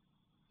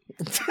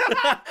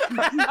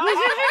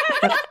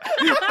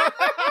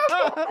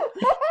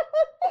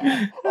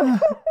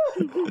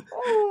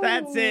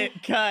 That's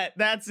it. Cut.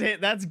 That's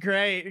it. That's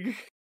great.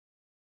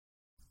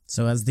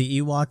 So as the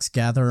Ewoks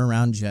gather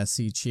around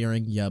Jesse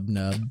cheering Yub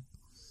Nub.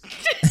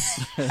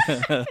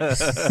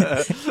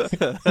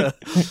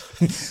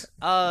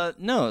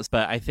 No,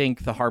 but I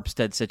think the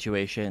Harpstead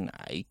situation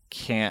I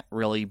can't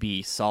really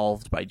be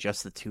solved by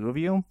just the two of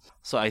you.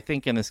 So I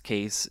think in this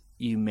case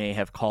you may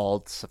have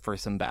called for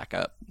some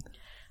backup.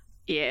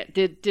 Yeah,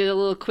 did a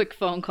little quick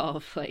phone call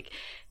of like,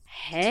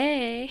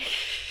 hey,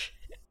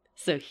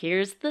 so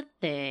here's the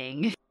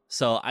thing.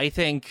 So I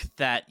think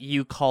that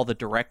you call the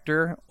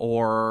director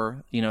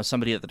or,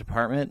 somebody at the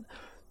department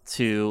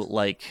to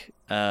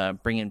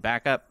bring in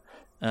backup.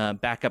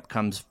 Backup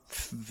comes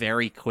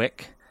very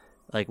quick,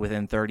 like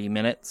within 30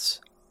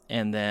 minutes.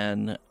 And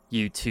then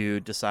you two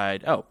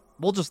decide,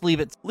 we'll just leave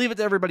it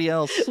to everybody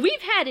else.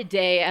 We've had a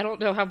day. I don't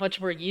know how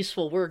much more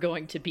useful we're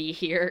going to be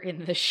here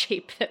in the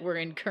shape that we're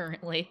in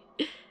currently.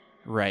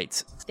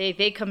 Right.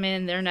 They come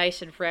in, they're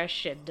nice and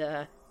fresh,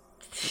 and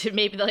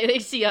maybe they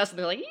see us and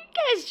they're like, you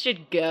guys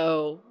should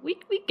go. We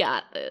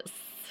got this.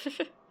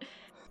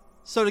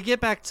 So to get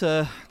back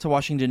to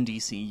Washington,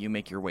 D.C., you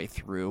make your way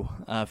through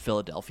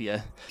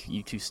Philadelphia.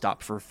 You two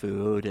stop for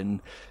food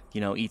and,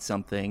 eat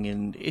something,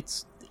 and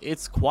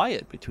it's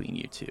quiet between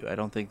you two. I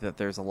don't think that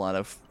there's a lot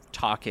of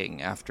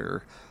talking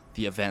after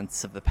the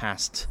events of the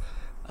past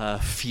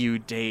few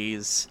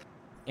days.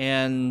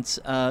 And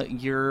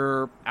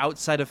you're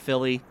outside of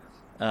Philly,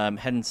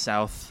 heading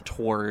south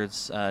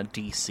towards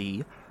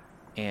D.C.,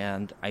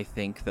 and I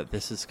think that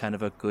this is kind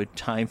of a good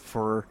time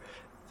for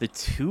the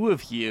two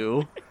of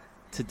you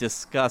to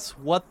discuss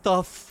what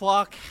the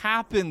fuck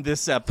happened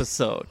this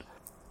episode.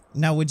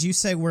 Now, would you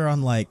say we're on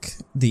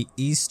the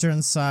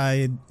eastern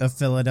side of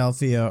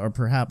Philadelphia, or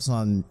perhaps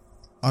in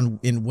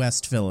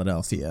West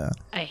Philadelphia?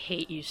 I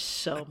hate you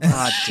so much.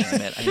 God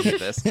damn it! I hate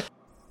this.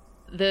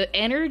 The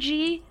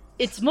energy,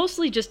 it's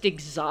mostly just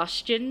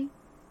exhaustion.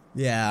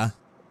 Yeah.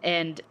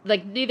 And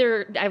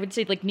neither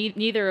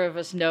of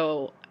us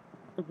know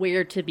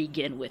where to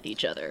begin with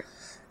each other.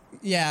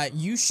 Yeah,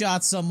 you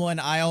shot someone,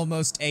 I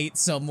almost ate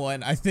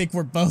someone. I think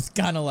we're both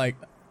kind of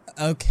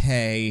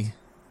okay,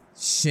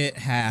 shit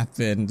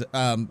happened.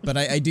 But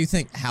I do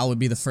think Hal would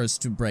be the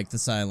first to break the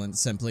silence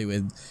simply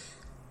with,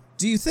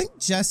 do you think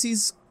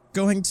Jesse's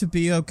going to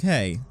be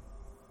okay?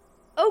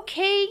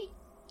 Okay,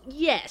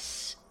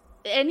 yes.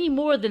 Any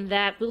more than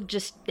that, we'll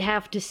just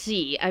have to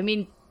see. I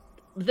mean,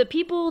 the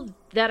people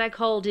that I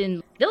called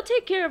in, they'll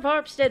take care of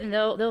Harpstead and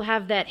they'll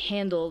have that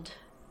handled.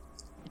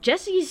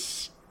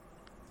 Jesse's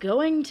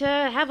going to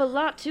have a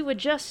lot to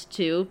adjust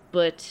to,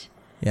 but...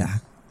 Yeah.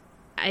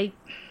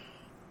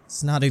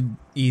 It's not an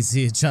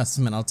easy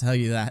adjustment, I'll tell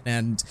you that.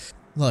 And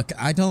look,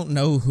 I don't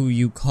know who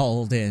you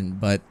called in,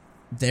 but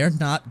they're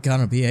not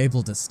gonna be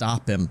able to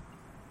stop him.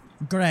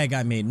 Greg,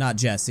 I mean, not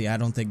Jesse. I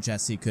don't think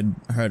Jesse could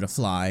hurt a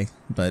fly,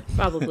 but...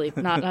 Probably,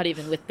 not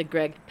even with the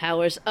Greg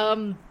powers.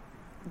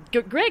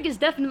 Greg has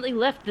definitely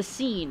left the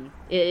scene,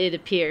 it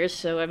appears,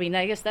 so, I mean,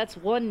 I guess that's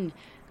one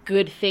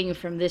good thing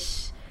from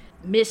this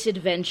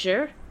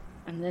misadventure.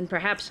 And then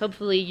perhaps,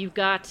 hopefully, you've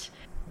got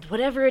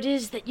whatever it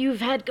is that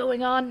you've had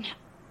going on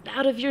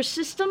out of your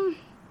system,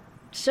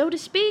 so to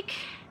speak.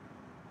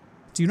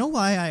 Do you know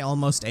why I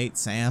almost ate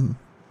Sam?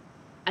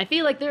 I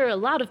feel like there are a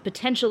lot of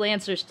potential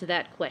answers to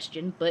that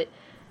question, but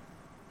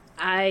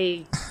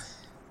I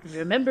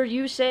remember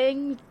you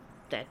saying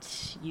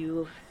that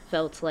you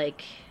felt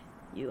like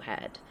you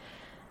had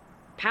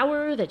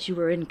power, that you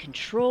were in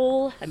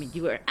control. I mean,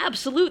 you were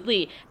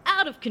absolutely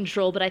out of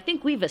control, but I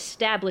think we've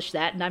established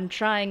that, and I'm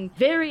trying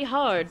very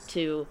hard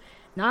to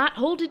not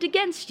hold it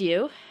against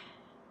you.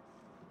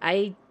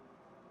 I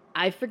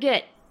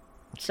forget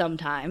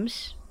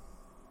sometimes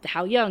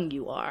how young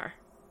you are,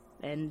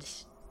 and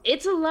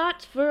it's a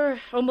lot for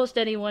almost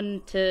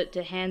anyone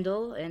to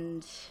handle,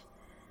 and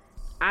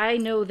I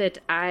know that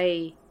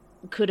I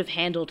could have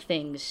handled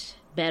things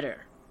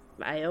better.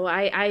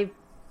 I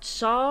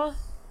saw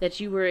that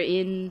you were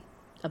in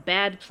a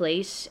bad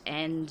place,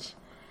 and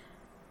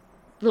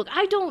look,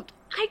 I don't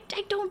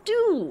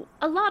do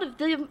a lot of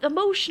the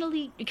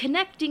emotionally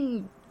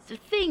connecting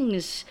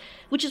things,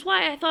 which is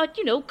why I thought,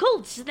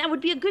 cults, that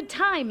would be a good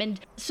time. And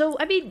so,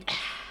 I mean,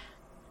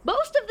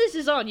 most of this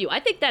is on you.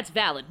 I think that's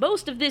valid.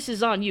 Most of this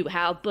is on you,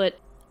 Hal, but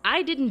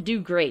I didn't do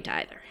great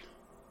either.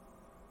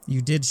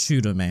 You did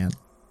shoot a man.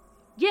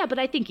 Yeah, but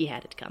I think he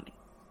had it coming.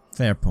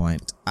 Fair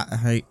point.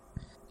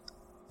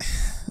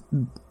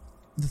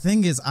 The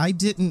thing is, I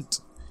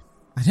didn't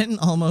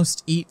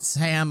almost eat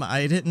Sam.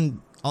 I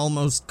didn't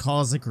almost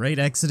cause a great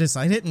exodus.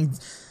 I didn't,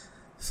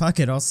 fuck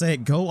it, I'll say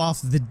it, go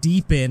off the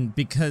deep end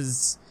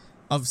because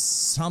of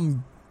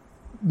some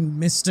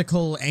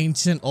mystical,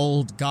 ancient,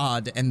 old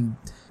god, and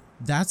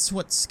that's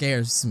what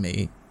scares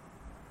me.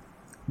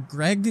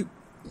 Greg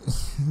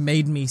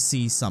made me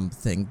see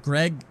something.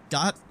 Greg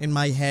got in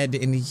my head,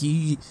 and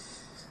he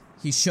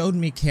showed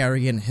me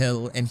Carrion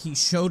Hill, and he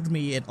showed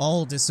me it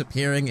all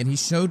disappearing, and he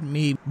showed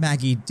me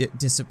Maggie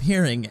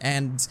disappearing,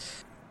 and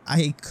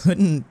I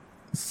couldn't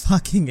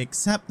fucking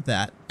accept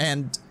that.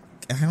 And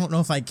I don't know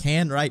if I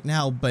can right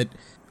now, but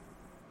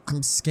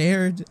I'm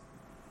scared.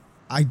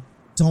 I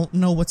don't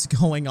know what's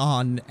going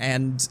on,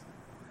 and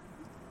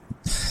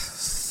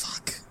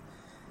fuck.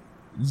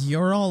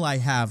 You're all I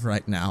have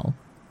right now.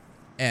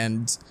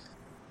 And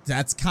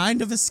that's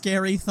kind of a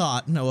scary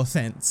thought, no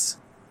offense.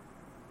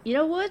 You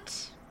know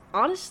what?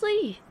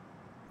 Honestly,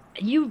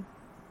 you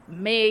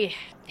may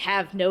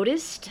have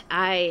noticed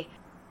I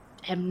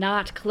am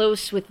not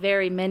close with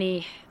very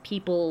many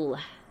people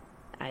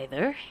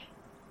either.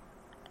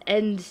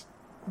 And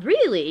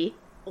really,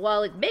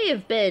 while it may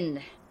have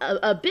been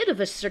a bit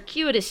of a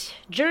circuitous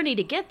journey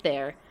to get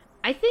there,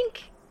 I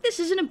think this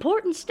is an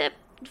important step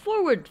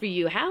forward for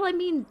you, Hal. I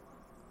mean,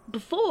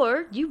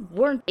 before, you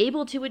weren't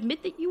able to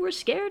admit that you were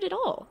scared at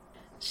all.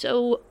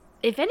 So,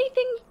 if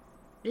anything,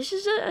 this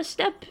is a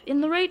step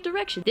in the right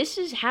direction. This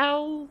is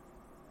how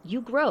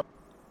you grow.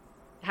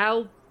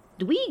 How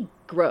do we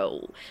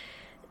grow?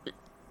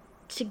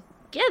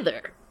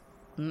 Together.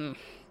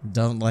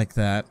 Don't like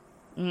that.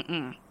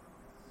 Mm-mm.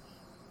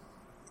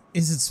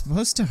 Is it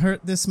supposed to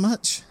hurt this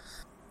much?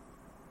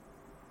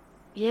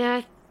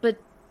 Yeah, but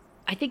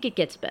I think it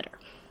gets better.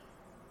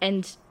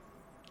 And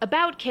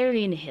about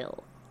Carrion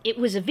Hill, it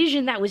was a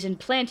vision that was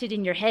implanted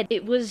in your head.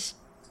 It was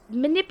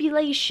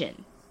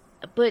manipulation.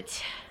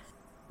 But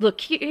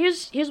look,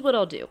 here's what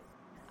I'll do.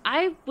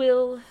 I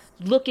will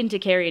look into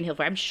Carrion Hill.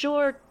 I'm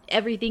sure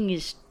everything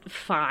is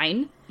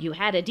fine. You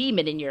had a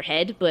demon in your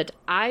head, but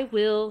I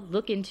will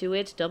look into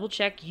it, double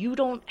check. You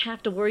don't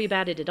have to worry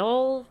about it at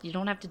all. You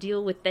don't have to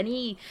deal with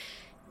any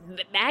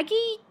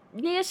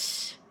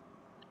Maggie-ness.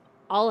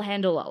 I'll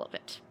handle all of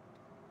it.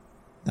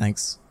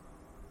 Thanks.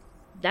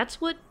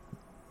 That's what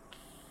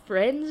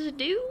friends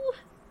do?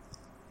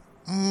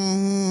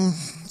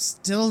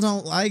 Still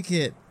don't like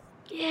it.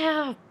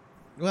 Yeah.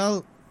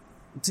 Well,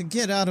 to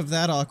get out of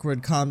that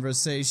awkward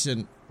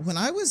conversation, when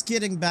I was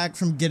getting back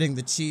from getting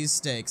the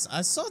cheesesteaks,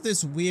 I saw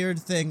this weird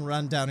thing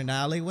run down an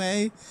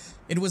alleyway.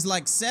 It was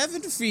like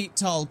 7 feet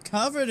tall,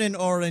 covered in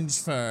orange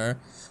fur.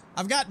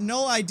 I've got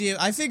no idea.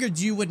 I figured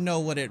you would know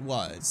what it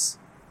was.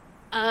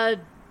 No,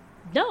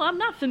 I'm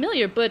not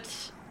familiar,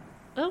 but...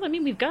 Well, I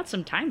mean, we've got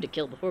some time to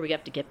kill before we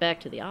have to get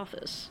back to the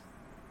office.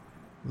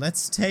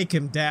 Let's take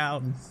him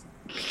down.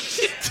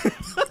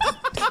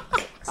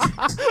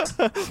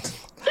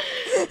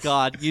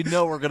 God, you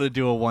know we're gonna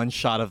do a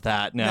one-shot of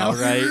that now,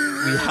 right?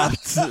 We have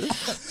to...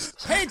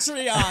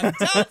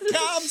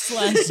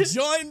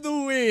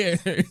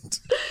 Patreon.com/jointheweird.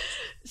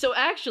 So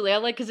actually, I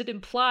like because it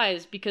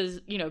implies,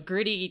 because, you know,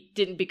 Gritty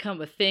didn't become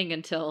a thing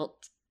until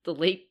the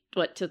late,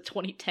 to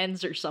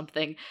 2010s or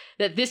something,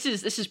 that this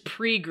is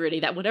pre-Gritty,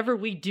 that whatever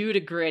we do to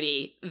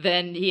Gritty,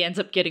 then he ends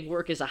up getting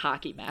work as a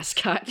hockey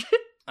mascot.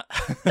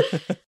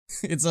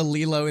 It's a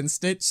Lilo and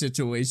Stitch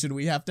situation.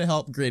 We have to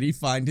help Gritty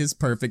find his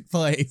perfect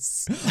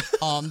place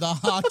on the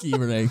hockey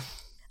rink.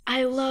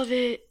 I love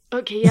it.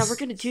 Okay, yeah, we're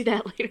gonna do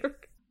that later.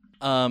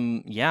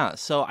 Yeah,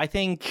 so I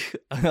think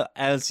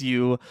as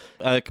you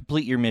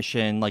complete your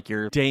mission, like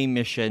your day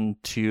mission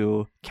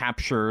to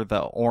capture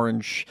the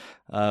orange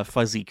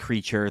fuzzy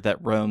creature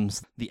that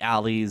roams the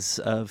alleys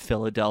of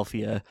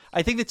Philadelphia,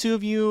 I think the two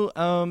of you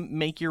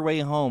make your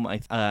way home.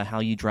 How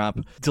you drop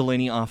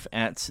Delaney off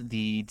at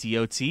the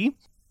DOT.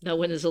 No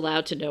one is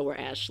allowed to know where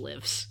Ash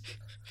lives.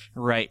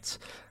 Right.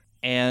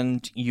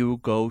 And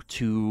you go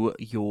to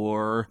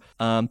your...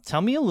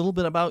 tell me a little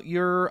bit about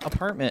your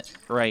apartment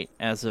right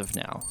as of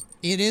now.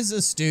 It is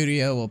a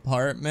studio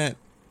apartment,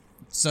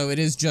 so it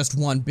is just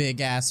one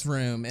big-ass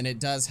room, and it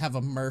does have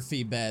a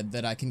Murphy bed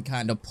that I can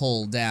kind of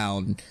pull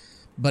down.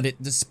 But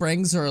the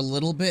springs are a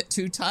little bit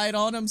too tight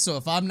on them, so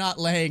if I'm not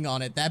laying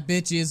on it, that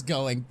bitch is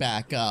going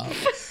back up.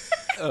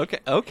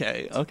 Okay.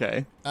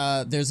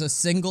 There's a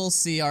single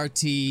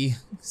CRT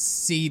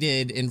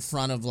seated in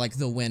front of, like,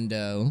 the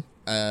window,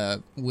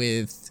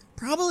 with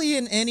probably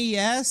an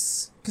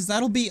NES, because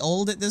that'll be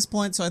old at this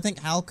point, so I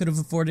think Hal could have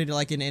afforded,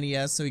 like, an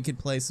NES so he could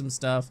play some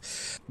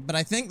stuff. But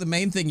I think the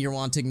main thing you're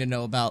wanting to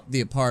know about the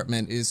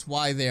apartment is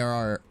why there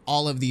are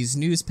all of these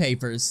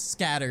newspapers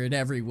scattered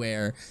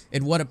everywhere,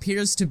 and what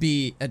appears to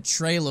be a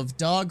trail of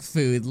dog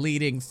food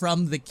leading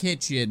from the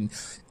kitchen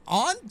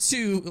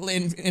onto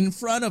in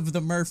front of the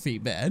Murphy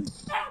bed.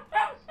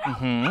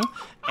 Mm-hmm.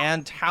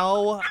 And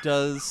how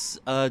does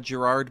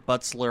Gerard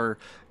Butzler,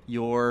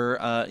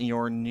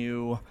 your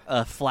new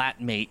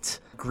flatmate,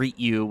 greet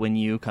you when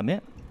you come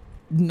in?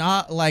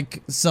 Not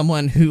like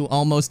someone who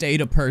almost ate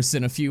a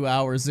person a few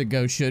hours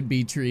ago should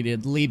be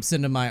treated. Leaps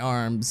into my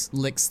arms,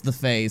 licks the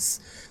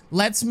face,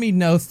 lets me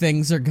know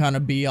things are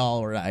gonna be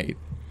all right.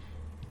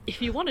 If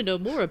you want to know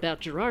more about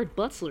Gerard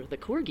Butzler the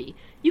Corgi,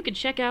 you can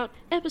check out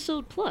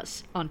Episode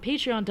Plus on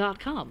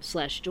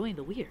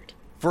patreon.com/jointheweird.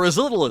 For as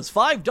little as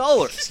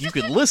 $5, you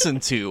can listen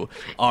to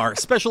our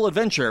special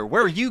adventure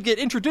where you get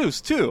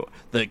introduced to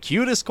the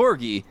cutest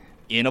corgi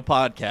in a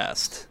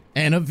podcast.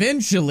 And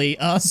eventually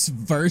us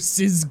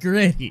versus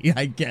Gritty,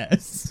 I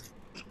guess.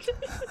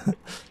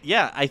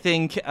 Yeah, I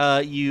think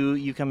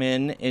you come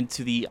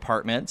into the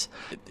apartment.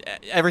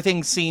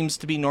 Everything seems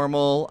to be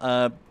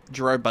normal.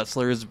 Gerard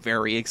Butler is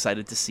very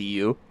excited to see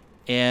you.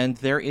 And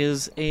there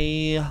is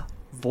a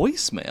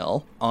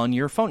voicemail on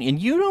your phone.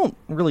 And you don't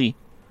really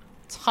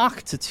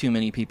talk to too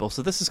many people,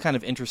 so this is kind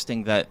of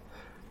interesting that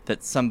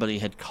somebody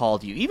had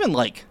called you. Even,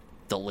 like,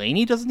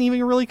 Delaney doesn't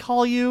even really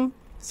call you.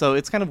 So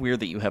it's kind of weird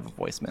that you have a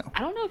voicemail.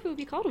 I don't know if it would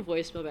be called a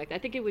voicemail back then. I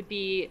think it would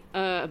be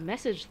a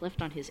message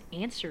left on his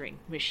answering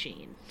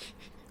machine.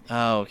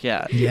 Oh,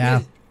 yeah.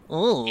 Yeah.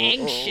 Oh,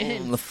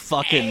 Ancient. the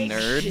fucking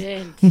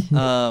Ancient.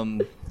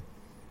 nerd.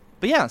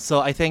 But yeah, so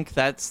I think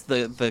that's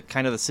the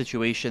kind of the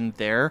situation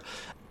there.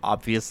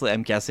 Obviously,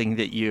 I'm guessing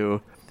that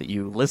you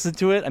listen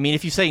to it. I mean,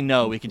 if you say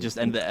no, we can just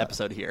end the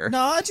episode here.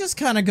 No, I just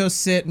kind of go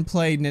sit and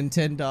play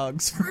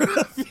Nintendogs for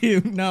a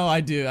few. No,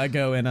 I do. I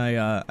go and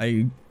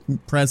I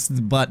press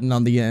the button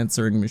on the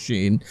answering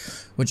machine,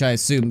 which I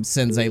assume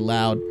sends a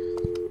loud...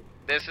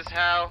 This is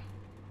Hal.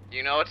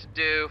 You know what to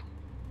do.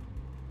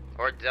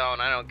 Or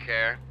don't, I don't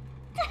care.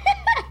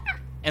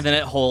 And then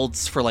it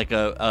holds for like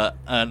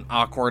an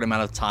awkward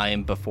amount of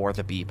time before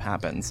the beep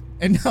happens.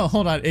 And no,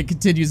 hold on, it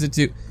continues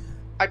into...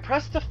 I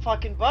pressed the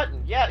fucking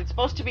button. Yeah, it's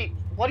supposed to be...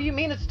 What do you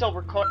mean it's still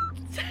recording?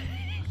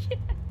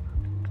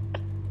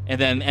 And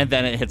then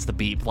it hits the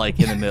beep, like,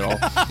 in the middle.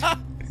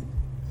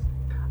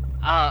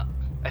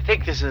 I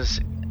think this is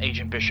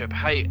Agent Bishop.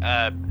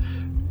 Hi,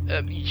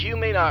 you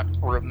may not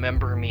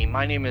remember me.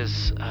 My name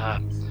is,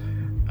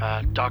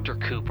 Dr.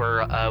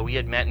 Cooper. We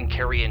had met in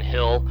Carrion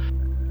Hill.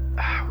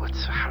 How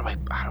do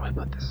I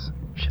put this?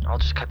 Shit, I'll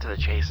just cut to the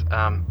chase.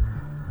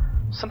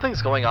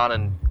 Something's going on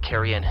in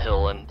Carrion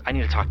Hill, and I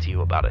need to talk to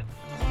you about it.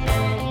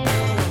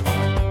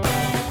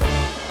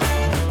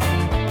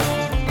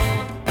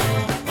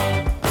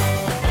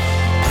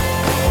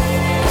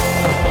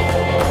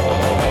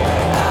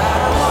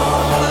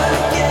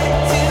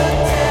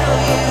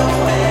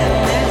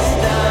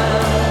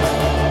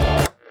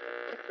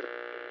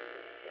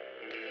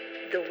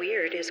 The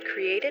Weird is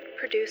created,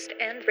 produced,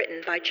 and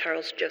written by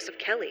Charles Joseph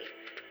Kelly.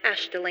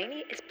 Ash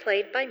Delaney is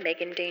played by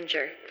Megan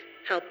Danger.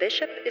 Hal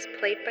Bishop is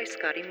played by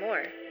Scotty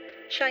Moore.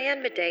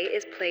 Cheyenne Madej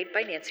is played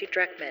by Nancy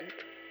Dreckman.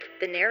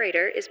 The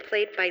narrator is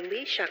played by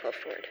Lee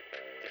Shackelford.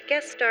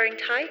 Guest starring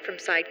Ty from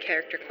Side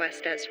Character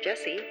Quest as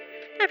Jesse.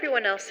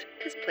 Everyone else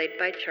is played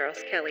by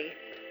Charles Kelly.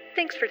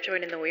 Thanks for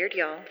joining The Weird,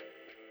 y'all.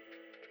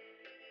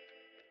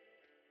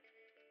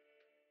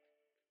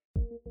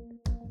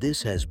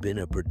 This has been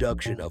a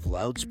production of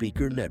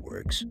Loudspeaker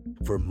Networks.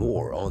 For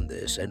more on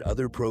this and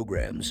other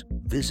programs,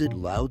 visit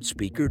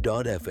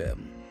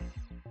loudspeaker.fm.